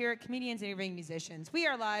 96 here at Comedians Interviewing Musicians. We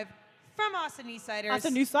are live from Austin Eastsiders. That's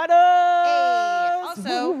a new side Hey.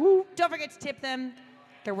 Also, Woo-woo. don't forget to tip them.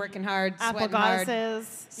 They're working hard, Apple sweating hard,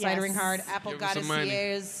 goddesses. cidering Yes. hard. Apple Give 'em some money.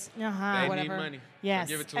 goddesses. Uh-huh. They whatever. need money. So Yes,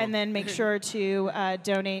 give it to and 'em. then make sure to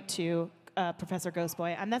donate to Professor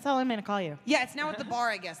Ghostboy. And that's all I'm going to call you. Yeah, it's now at the bar,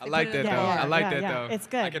 I guess. I like that, though. Yeah, I like yeah, that, yeah. though. It's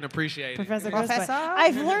good. I can appreciate Professor it. Ghostboy. Professor?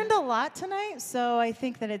 I've learned a lot tonight, so I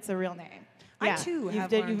think that it's a real name. I, Yeah, too, you've have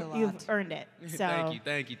did- learned you've, a lot. You've earned it. So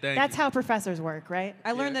Thank you. that's how professors work, right?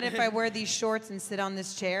 I learned that if I wear these shorts and sit on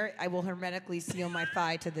this chair, I will hermetically seal my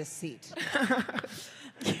thigh to this seat.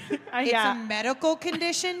 It's a medical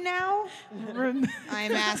condition now.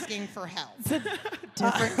 I'm asking for help.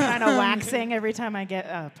 different kind of waxing every time I get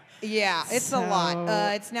up. Yeah, it's a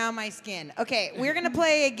lot. It's now my skin. Okay, we're going to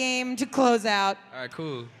play a game to close out. All right,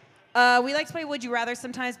 cool. We like to play Would You Rather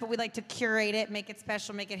sometimes, but we like to curate it, make it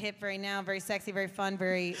special, make it hip, very now, very sexy, very fun,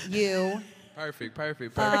 very you. Perfect.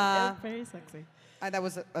 Very sexy. That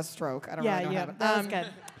was a stroke. I don't Yeah, really know yeah, what that was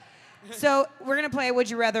happened. good. So we're going to play Would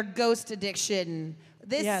You Rather Ghost Addiction.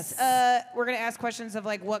 This, Yes. we're going to ask questions of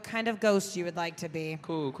like what kind of ghost you would like to be.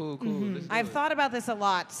 Cool. Mm-hmm. Let's do I've it. thought about this a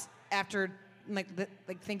lot after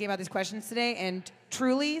thinking about these questions today, and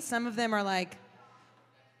truly, some of them are like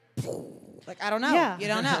I don't know. Yeah. You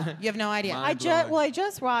don't know. You have no idea. Mine- blowing. I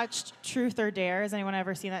just watched Truth or Dare. Has anyone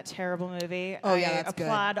ever seen that terrible movie? Oh, yeah, I that's good.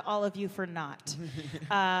 applaud all of you for not.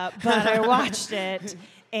 But I watched it,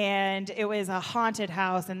 and it was a haunted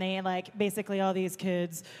house, and they basically all these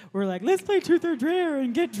kids were like, let's play Truth or Dare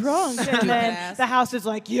and get drunk. And then ass. the house is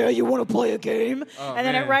like, yeah, you want to play a game? Oh, and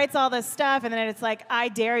then it man. writes all this stuff, and then it's like, I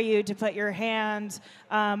dare you to put your hand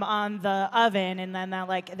on the oven, and then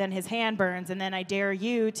then his hand burns, and then I dare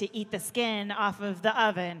you to eat the skin off of the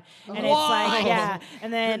oven. And it's like, yeah.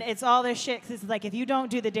 And then it's all this shit, 'cause it's like, if you don't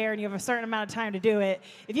do the dare and you have a certain amount of time to do it,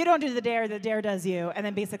 if you don't do the dare does you, and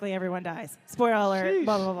then basically everyone dies. Spoiler alert,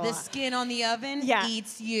 blah, blah, blah. The skin on the oven Yeah.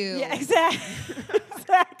 eats you. Yeah,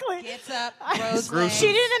 exactly. Gets up, grows Gruesome. legs.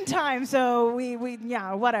 She did in time, so we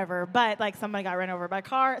whatever. But somebody got run over by a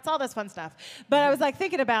car. It's all this fun stuff. But I was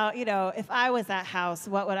thinking about, if I was that house,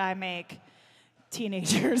 what would I make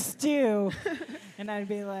teenagers do? And I'd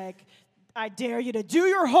be like, I dare you to do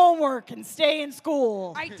your homework and stay in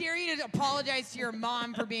school. I dare you to apologize to your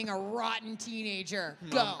mom for being a rotten teenager.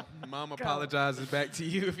 Go. Mom apologizes back to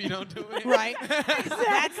you if you don't do it. Right?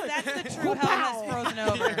 That's the true hell that's frozen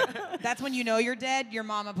over. That's when you know you're dead, your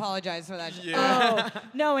mom apologized for that. Yeah. Oh,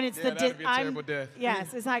 no, and it's Yeah, the that'd be a terrible death.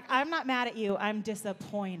 Yes, it's like, I'm not mad at you, I'm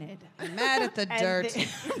disappointed. I'm mad at the And dirt.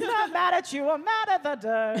 I'm not mad at you, I'm mad at the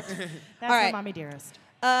dirt. That's All right. for Mommy Dearest.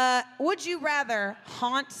 Would you rather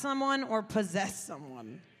haunt someone or possess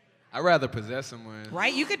someone? I'd rather possess someone.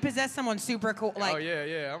 Right? You could possess someone super cool. Like, Oh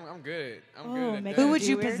yeah. I'm good. I'm Oh, good at make that. who would Do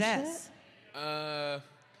you weird possess?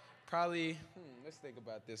 Probably. Let's think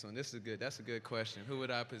about this one. This is good. That's a good question. Who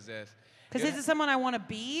would I possess? Because is it someone I want to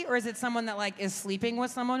be, or is it someone that is sleeping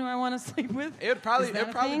with someone who I want to sleep with? It'd probably Is that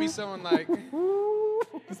a be thing? someone like.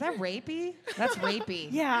 Is that rapey? That's rapey.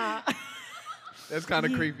 Yeah. That's kind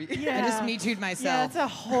of creepy. Yeah. I just Me Too'd Yeah, myself. it's a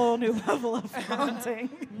whole new level of haunting.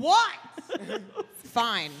 What?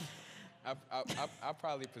 Fine. I'll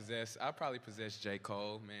probably possess J.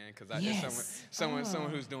 Cole, man, because Yes. it's someone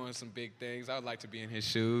who's doing some big things. I would like to be in his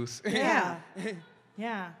shoes. Yeah.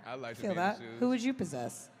 Yeah. I'd like to Feel be that. in his shoes. Who would you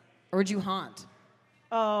possess? Or would you haunt?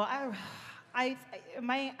 Oh, I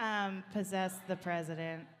might possess the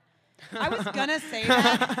president. I was gonna say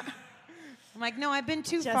that. I'm like, no, I've been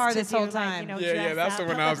too Just far to this do, whole time. Yeah, dress that's up, the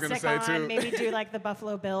one put I was gonna lipstick say, on, too. Maybe do the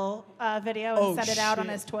Buffalo Bill video and Oh, send it out on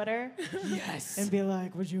shit. his Twitter. Yes. And be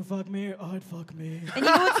like, would you fuck me? I'd fuck me. And you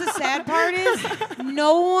know what's the sad part is?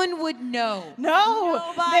 No one would know. No,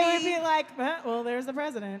 Nobody. they would be like, well, there's the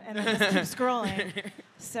president, and then just keep scrolling.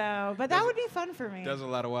 So, but that would be fun for me. Does a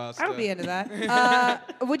lot of wild I stuff. would be into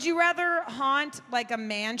that. Would you rather haunt like a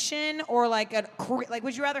mansion or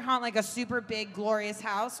would you rather haunt like a super big glorious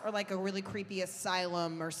house or like a really creepy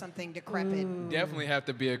asylum or something decrepit? Definitely have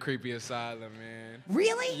to be a creepy asylum, man.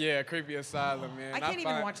 Really? Yeah, creepy asylum, man. I can't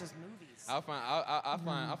even watch those movies.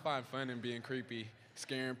 I find fun in being creepy,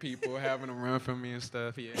 scaring people, having them run from me and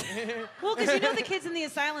stuff. Yeah. Well, because the kids in the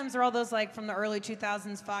asylums are all those from the early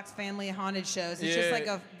 2000s Fox Family haunted shows. It's just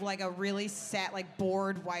Yeah. like a really sad,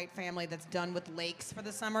 bored white family that's done with lakes for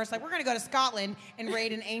the summer. It's like, we're going to go to Scotland and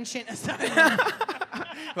raid an ancient asylum.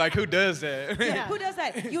 Like, who does that? Yeah. Who does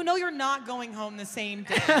that? You know you're not going home the same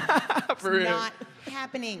day. For real. Not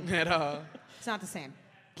happening. At all. It's not the same.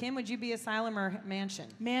 Kim, would you be asylum or mansion?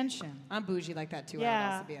 Mansion. I'm bougie like that too. I Yeah.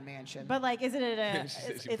 would also be a mansion. But is it She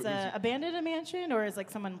said she it's bougie. a abandoned mansion, or is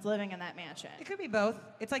someone's living in that mansion? it could be both.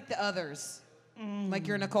 It's like The Others. Like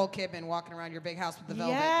you're Nicole Kidman walking around your big house with the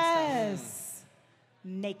velvet and Yes.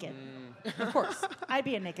 Naked. stuff. Of course. I'd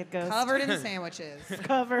be a naked ghost. Covered in sandwiches.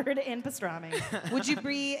 Covered in pastrami. Would you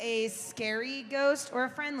be a scary ghost or a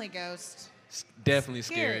friendly ghost? Definitely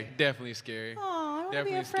scary. Scary. Definitely scary. Oh, I want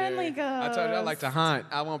to be a Definitely friendly scary. ghost. I told you I like to hunt.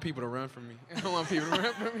 I want people to run from me. I want people to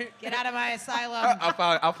run from me. Get out of my asylum.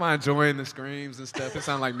 I'll find joy in the screams and stuff. It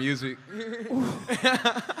sounds like music.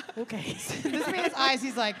 Okay. This man's eyes,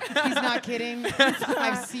 he's like, he's not kidding.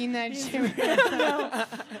 I've seen that shit.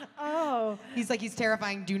 Oh, He's like, he's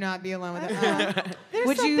terrifying. Do not be alone with him. there's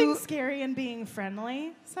Would something you- scary in being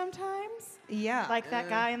friendly sometimes. Yeah. Like that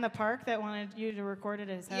guy in the park that wanted you to record it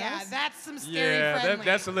at his house. Yeah, that's some scary Yeah, friendly.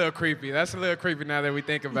 that's a little creepy. That's a little creepy now that we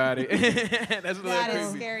think about it. That's a little That is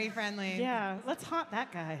creepy. scary friendly. Yeah, let's haunt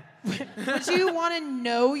that guy. Would you want to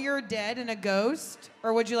know you're dead and a ghost?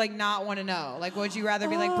 Or would you like not want to know? Like, would you rather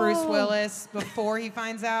be like Bruce Willis before he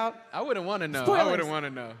finds out? I wouldn't want to know. Spoilers. I wouldn't want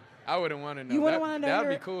to know. I wouldn't want to know. You wouldn't wanna know That would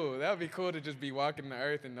you're- be cool. That would be cool to just be walking the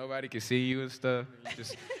earth and nobody can see you and stuff.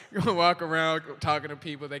 Just walk around talking to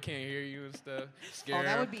people that can't hear you and stuff. Scare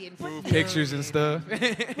that would 'em, be move pictures and stuff.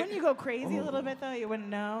 Wouldn't you go crazy a little bit though? You wouldn't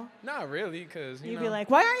know. Not really, because You'd be like,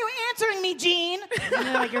 "Why aren't you answering me, Gene?" And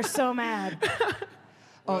you're like, "You're so mad."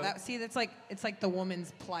 Oh, that's like, it's like the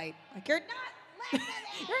woman's plight. Like, you're not listening.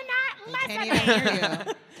 You're not Can't listening. even hear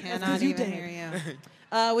you. Cannot you even did. hear you.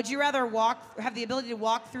 Would you rather have the ability to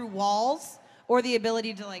walk through walls or the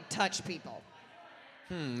ability to like touch people?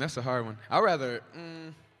 That's a hard one. I'd rather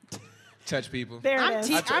touch people. There I'm, it is.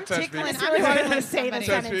 te- I I'm touch tickling. people. I really I'm wanted tickling to say the somebody.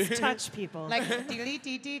 sentence, people. touch people. Like,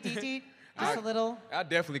 dee-dee-dee-dee-dee-dee. Just a little. I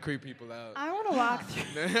definitely creep people out. I want to walk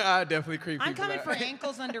through. I definitely creep I'm people coming out. for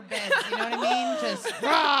ankles under beds. You know what I mean? Just.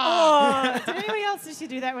 Oh, did anybody else used to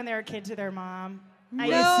do that when they were a kid to their mom? I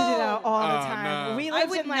used to do that all the Oh, time. no. We I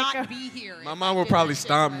lived would in like not a, be here. My if mom I would did probably this shit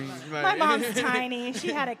stomp to me. my my Like- mom's tiny.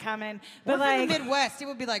 She had it coming. But But in the like, Midwest, it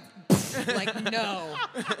would be like, no,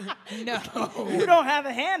 no. you don't have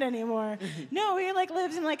a hand anymore. No, we like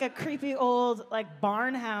lived in like a creepy old like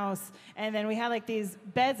barn house, and then we had like these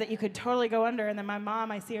beds that you could totally go under. And then my mom,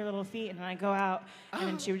 I see her little feet, and I go out, and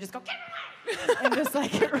then she would just go, "Get away!" and just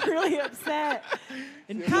like get really upset.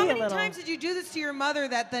 And How pee a many little. times did you do this to your mother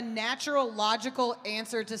that the natural, logical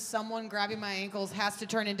answer to someone grabbing my ankles has to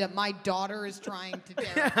turn into my daughter is trying to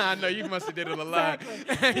terrify me? I know you must have did it a lot.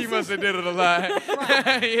 You must have did it a lot.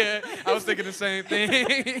 Yeah, I was thinking the same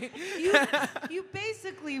thing. You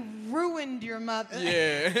basically ruined your mother.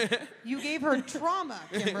 Yeah. You gave her trauma,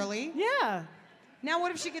 Kimberly. Yeah. Now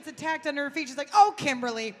what if she gets attacked under her feet? She's like, oh,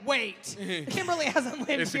 Kimberly, wait. Kimberly hasn't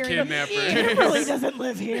lived It's a here. kidnapper. Kimberly doesn't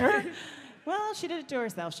live here. Well, she did it to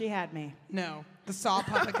herself. She had me. No. The saw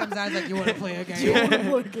puppet comes out and is like, you want to play a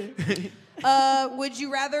game? Would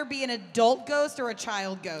you rather be an adult ghost or a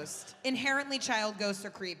child ghost? Inherently, child ghosts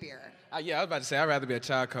are creepier. Yeah, I was about to say I'd rather be a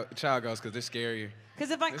child ghost because they're scarier.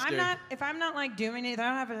 Because if I'm not like doing anything,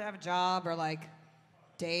 I don't have a job or like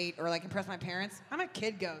date or like impress my parents, I'm a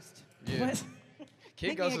kid ghost. Yeah. What? Kid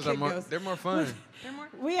Make me a ghosts kid are more. ghost. They're more fun.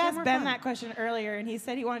 We They're asked more Ben fun. that question earlier, and he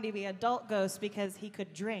said he wanted to be adult ghost because he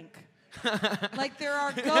could drink. Like there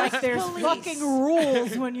are ghost Like there's police. fucking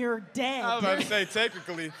rules when you're dead. I was about to say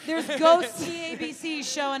technically. There's ghost TABC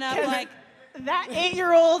showing up like, That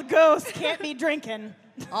 8-year-old ghost can't be drinking.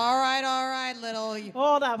 all right, little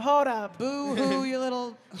Hold up. boo-hoo, you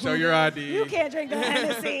little Show your ID. You can't drink the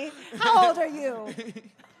Hennessy. How old are you?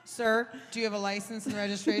 Sir, do you have a license and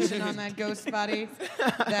registration on that ghost body?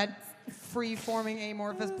 That free-forming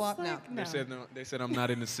amorphous blob? No. They said no. They said I'm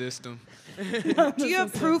not in the system. Do you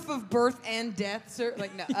have proof of birth and death, sir?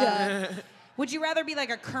 Like, no. Would you rather be like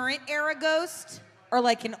a current era ghost or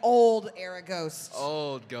like an old era ghost?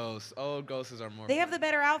 Old ghosts. Old ghosts are more. They have the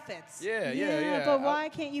better outfits. Yeah. But why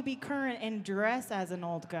can't you be current and dress as an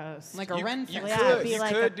old ghost? Like a You- Ren you fest. yeah, could. be You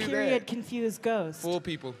like a could do period that. confused ghost. Fool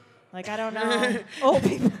people. Like, I don't know. Old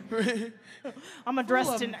people. I'm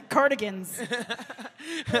dressed of in cardigans.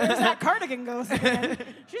 There's that cardigan ghost again.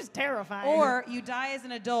 She's terrifying. Or you die as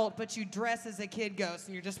an adult, but you dress as a kid ghost,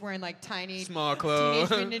 and you're just wearing like tiny Small clothes.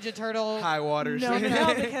 Teenage Mutant Ninja Turtle. High waters. No,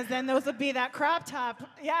 because then those would be that crop top.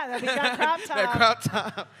 Yeah, that'd be that crop top. That crop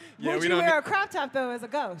top. Yeah, Would we you don't. wear a crop top though as a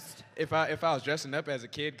ghost? If I was dressing up as a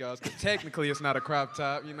kid ghost, 'cause technically it's not a crop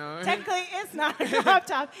top, you know. Technically, it's not a crop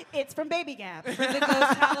top. It's from Baby Gap. For the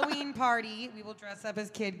ghost Halloween party, we will dress up as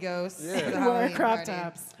kid ghosts. Yeah. for the Wear Halloween crop party.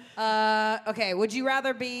 tops. Okay, would you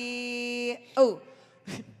rather be... Oh,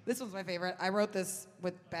 this was my favorite. I wrote this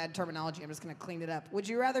with bad terminology. I'm just going to clean it up. Would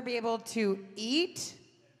you rather be able to eat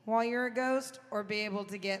while you're a ghost or be able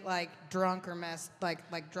to get, like, drunk or messed,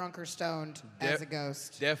 like drunk or stoned as a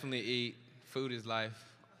ghost? Definitely eat. Food is life.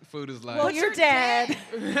 Food is life. Well, you're dead.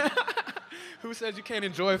 Who says you can't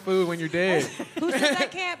enjoy food when you're dead? Who says I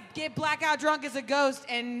can't get blackout drunk as a ghost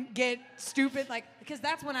and get stupid, like, Because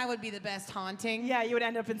that's when I would be the best haunting. Yeah, you would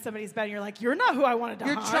end up in somebody's bed and you're like, you're not who I wanted to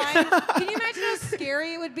You're haunt. trying. Can you imagine how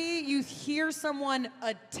scary it would be? You hear someone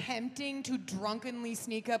attempting to drunkenly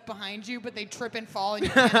sneak up behind you, but they trip and fall and you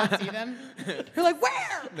cannot see them. You're like,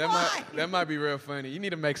 where? Why? That might be real funny. You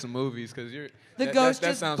need to make some movies because The that- ghost that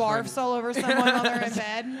just sounds barfs funny. all over someone while they're in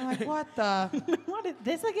bed. And you're like, what the? What is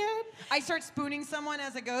this again? I start spooning someone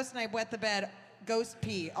as a ghost and I wet the bed. Ghost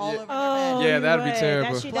pee all Yeah. over Oh, their bed. Yeah, you that'd be would.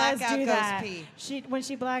 terrible. That she Blackout does do ghost that. pee. When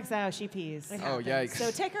she blacks out, she pees. Oh, yikes. So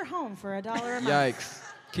take her home for $1 a month. Yikes.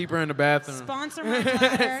 Keep her in the bathroom. Sponsor my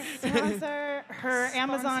bladder. Sponsor her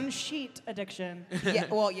Amazon sheet addiction. Yeah,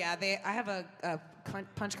 well, yeah. I have a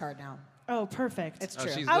punch card now. Oh, perfect. It's Oh,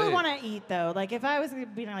 true. she's I would lit. want to eat though. Like if I was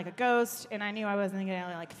being like a ghost and I knew I wasn't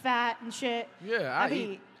gonna like fat and shit. Yeah, I'd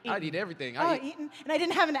eat everything. Eating. And I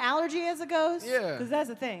didn't have an allergy as a ghost. Yeah. Because that's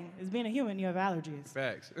the thing. Is being a human, you have allergies.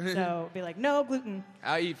 Facts. So be like, no gluten.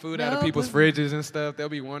 I eat food No out of people's fridges and stuff. They'll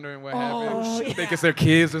be wondering what happened. yeah. Think it's their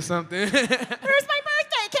kids or something. Where's my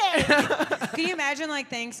birthday cake? Can you imagine like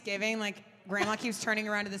Thanksgiving, like grandma keeps turning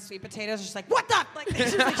around to the sweet potatoes, just like, what the? Like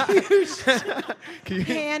there's just like huge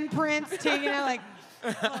handprints taking out like,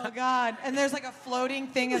 oh God. And there's like a floating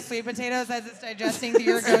thing of sweet potatoes as it's digesting through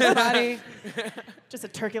your ghost body. Just a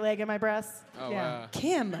turkey leg in my breast. Oh, yeah. wow.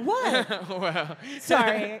 Kim. What? Wow.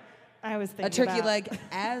 Sorry. I was thinking A turkey about- leg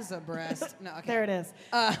as a breast. No, okay. There it is.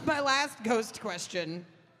 My last ghost question.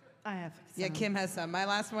 I have. Yeah, some. Kim has some. My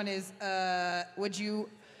last one is, would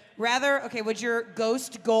your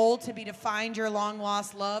ghost goal to be to find your long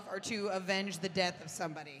lost love or to avenge the death of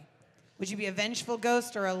somebody? Would you be a vengeful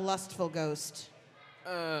ghost or a lustful ghost?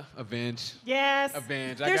 Avenge. Yes.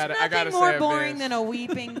 Avenge. There's I nothing gotta more say boring avenge. than a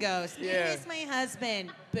weeping ghost. Yeah. I miss my husband.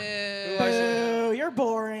 Boo. Boo, you're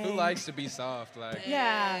boring. Who likes to be soft? Like,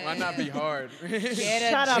 Yeah. why not be hard? Get a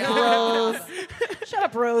Shut up, job. Rose. Shut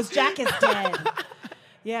up, Rose. Jack is dead.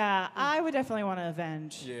 Yeah, I would definitely want to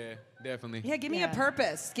avenge. Yeah, definitely. Yeah, give me Yeah. a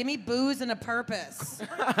purpose. Give me booze and a purpose.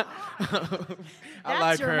 I That's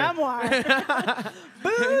like your her. memoir.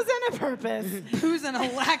 Booze and a purpose. Booze and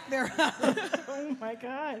a lack thereof. Oh my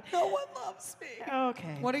God. No one loves me.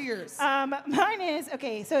 Okay. What are yours? Mine is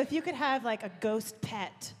okay. So if you could have like a ghost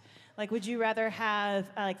pet, like would you rather have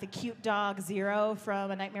like the cute dog Zero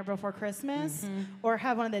from A Nightmare Before Christmas, or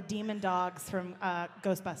have one of the demon dogs from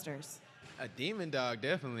Ghostbusters? A demon dog,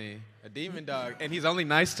 definitely. A demon dog, and he's only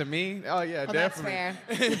nice to me. Oh yeah, Well, that's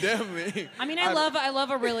definitely. Definitely. I mean, I love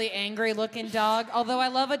a really angry looking dog. Although I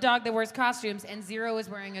love a dog that wears costumes, and Zero is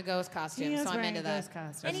wearing a ghost costume, He is so I'm wearing into a that. ghost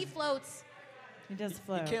costume. And he floats. He does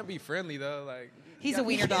float. You can't be friendly though. Like He's you a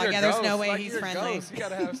wiener you're dog. Yeah, there's no ghost. way Like, he's you're a friendly. ghost. You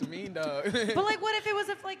gotta have some mean dog. But like, what if it was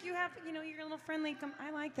like you have, you're a little friendly. I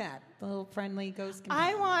like that. The little friendly ghost.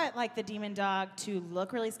 I want like the demon dog to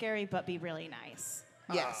look really scary but be really nice.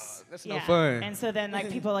 Yes. That's Yeah. no fun. And so then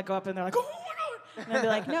like people like go up and they're like, oh my God. And I'd be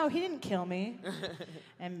like, no, he didn't kill me.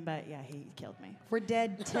 But yeah, he killed me. We're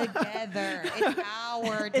dead together. It's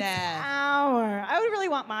our It's death. our. I would really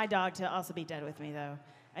want my dog to also be dead with me though.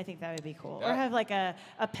 I think that would be cool. Or Yeah. have like a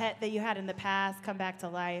pet that you had in the past come back to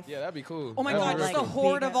life. Yeah, that'd be cool. Oh my That'd God, be just real a cool.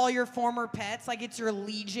 horde Big of all your former pets. Like it's your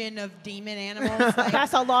legion of demon animals. Like,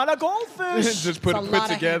 That's a lot of goldfish. Just put It's a put lot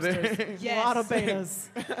of together. hamsters. A lot of betas.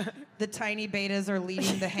 The tiny betas are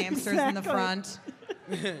leading the hamsters in the Exactly. front.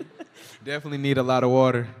 Definitely need a lot of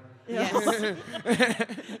water. Yes.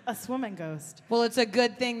 A swimming ghost. Well, it's a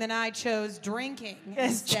good thing that I chose drinking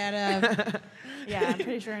Yes. instead of. Yeah, I'm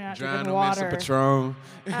pretty sure you're not Drown drinking them in some water.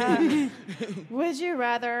 Patron. Would you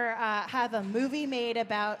rather have a movie made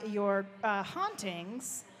about your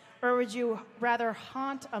hauntings, or would you rather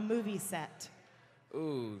haunt a movie set?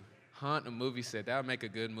 Ooh, haunt a movie set. That would make a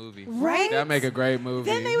good movie. Right? That'd make a great movie.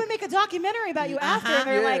 Then they would make a documentary about you after, and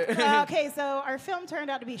they're Yeah. like, okay, so our film turned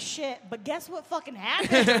out to be shit, but guess what fucking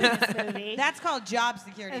happened in this movie? That's called job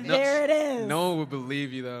security. And bitch. there it is. No one would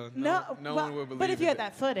believe you though. No well, one would believe but if you it. had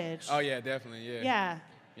that footage, Oh yeah, definitely. Yeah. yeah,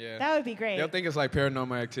 Yeah. that would be great. Y'all think it's like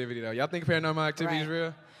Paranormal Activity though? Y'all think Paranormal Activity is Right.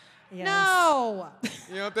 real? Yes. No.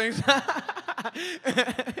 You don't think so?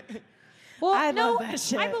 Well, I no, love that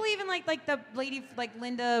shit. I believe in like the lady, like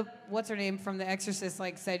Linda, what's her name from The Exorcist,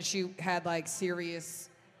 like said she had like serious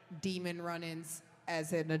demon run-ins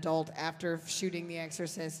as an adult after shooting The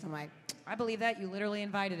Exorcist. I'm like, I believe that. You literally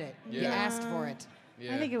invited it. You Yeah. asked for it.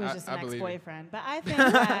 Yeah, I think it was just an believe it. ex-boyfriend, but I think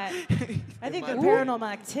that I think the might be.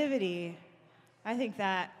 Paranormal Activity. I think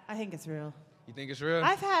it's real. You think it's real?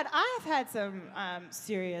 I've had some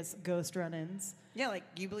serious ghost run-ins. Yeah, like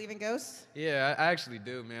you believe in ghosts? Yeah, I actually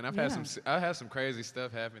do, man. I had some crazy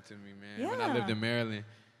stuff happen to me, man, when I lived Yeah. in Maryland.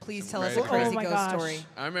 Please tell us Right. a crazy Oh my ghost gosh. story.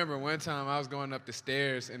 I remember one time I was going up the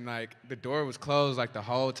stairs and like the door was closed like the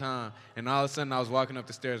whole time, and all of a sudden I was walking up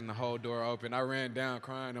the stairs and the whole door open. I ran down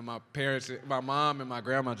crying, and my mom and my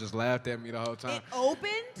grandma just laughed at me the whole time. It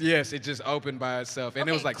opened? Yes, it just opened by itself, and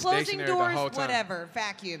it was like closing stationary doors, the whole time. whatever,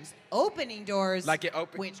 vacuums. Opening doors, Like it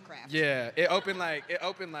opened. witchcraft. Yeah, it opened like it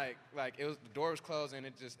was the door was closed and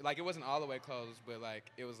it just like it wasn't all the way closed, but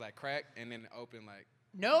like it was like cracked and then it opened like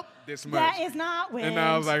Nope. this much. That is not wind. And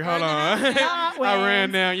I was like, hold on. Not I ran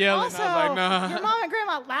wind. down yelling. Also, I was like, nah. your mom and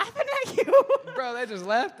grandma laughing at you. Bro, they just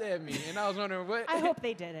laughed at me, and I was wondering what. I hope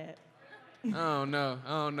they did it. I don't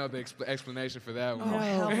know the explanation for that one. Oh,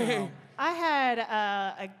 hell no. I had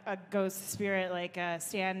a ghost spirit like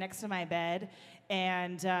stand next to my bed,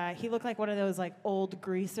 and he looked like one of those like old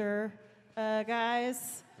greaser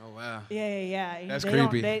guys. Oh wow. Yeah. That's they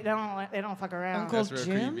creepy. They don't fuck around. Uncle That's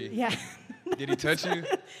real Jim? creepy. Yeah. Did he touch you?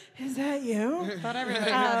 Is that you? Thought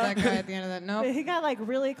everybody had that guy at the end of that. Nope. He got like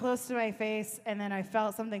really close to my face, and then I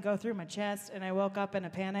felt something go through my chest, and I woke up in a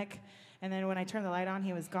panic. And then when I turned the light on,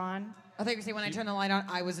 he was gone. I thought you were saying when I turned the light on,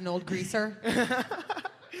 I was an old greaser.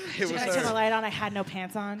 It was When I turned the light on, I had no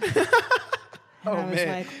pants on. Oh I was man.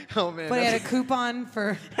 like- Oh man. But he had a that's- coupon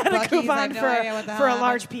for Had a Buc-ee's. I coupon have no idea what the for hell a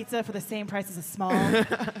large happened. pizza for the same price as a small,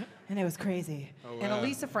 and it was crazy. Oh, And a wow.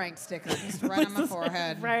 Lisa Frank sticker just right on my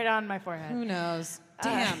forehead. Right on my forehead. Who knows?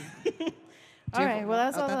 Damn. All right, well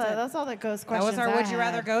that's Oh, all that's it. that's all the ghost That questions. was our I Would You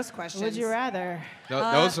Rather had. ghost questions. Would you rather? Those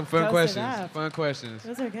are some fun Ghost it questions. up. Fun questions.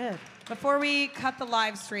 Those are good. Before we cut the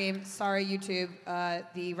live stream, sorry YouTube,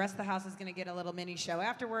 the rest of the house is going to get a little mini show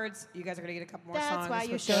afterwards. You guys are going to get a couple more That's songs. why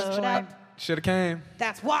you with showed Ghost up. Joy. Shoulda came.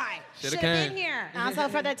 That's why. Shoulda Should have been came. here. Also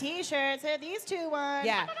for the T-shirts, these two ones.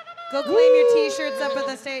 Yeah. Go claim your T-shirts up at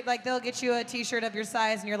the state. Like they'll get you a T-shirt of your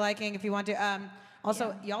size and your liking if you want to.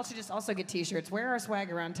 Also, you all should just also get T-shirts. Wear our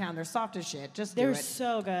swag around town. They're soft as shit. Just do They're it.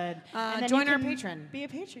 so good. And then join you our can patron. Be a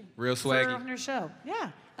patron. Real For swaggy. our show.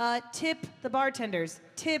 Yeah. Tip the bartenders.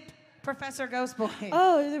 Tip Professor Ghost Boy.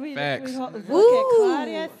 Oh, we Facts. look at Woo!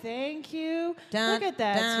 Claudia. Thank you. Dun, Look at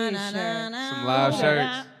that dun, T-shirt. dun, dun, Some live dun.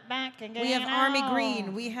 shirts. We have army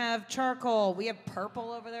green. We have charcoal. We have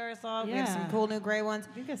purple over there. I saw. We have some Yeah. cool new gray ones.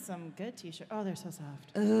 You get some good T-shirts. Oh, they're so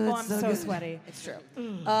soft. Ooh, Oh, it's I'm so good. sweaty. It's true.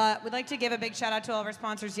 We'd like to give a big shout out to all of our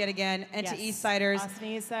sponsors yet again, and to Yes. Eastsiders, Austin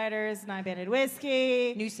Eastsiders, Nine Banded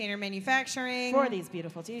Whiskey, New Standard Manufacturing. for these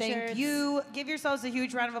beautiful T-shirts. Thank you. Give yourselves a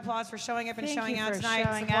huge round of applause for showing up and Thank showing you out for tonight,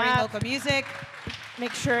 showing supporting up. local music.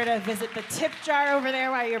 Make sure to visit the tip jar over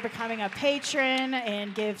there while you're becoming a patron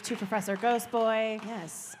and give to Professor Ghost Boy.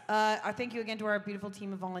 Yes. Thank you again to our beautiful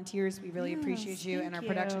team of volunteers. We really Yes, appreciate you and our thank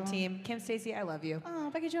production you. team. Kim Stacy, I love you. Oh,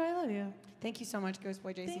 Becky Jo, I love you. Thank you so much, Ghost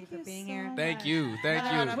Boy JC, Thank for you being so here. much. Thank you. Thank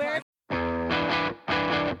you. Where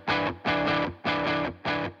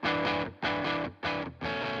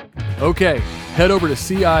Okay, head over to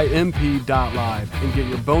CIMP.live and get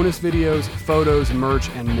your bonus videos, photos, merch,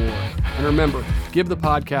 and more. And remember, give the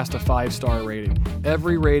podcast a 5-star rating.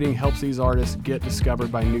 Every rating helps these artists get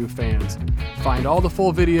discovered by new fans. Find all the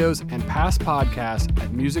full videos and past podcasts at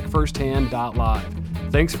musicfirsthand.live.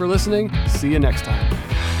 Thanks for listening. See you next time.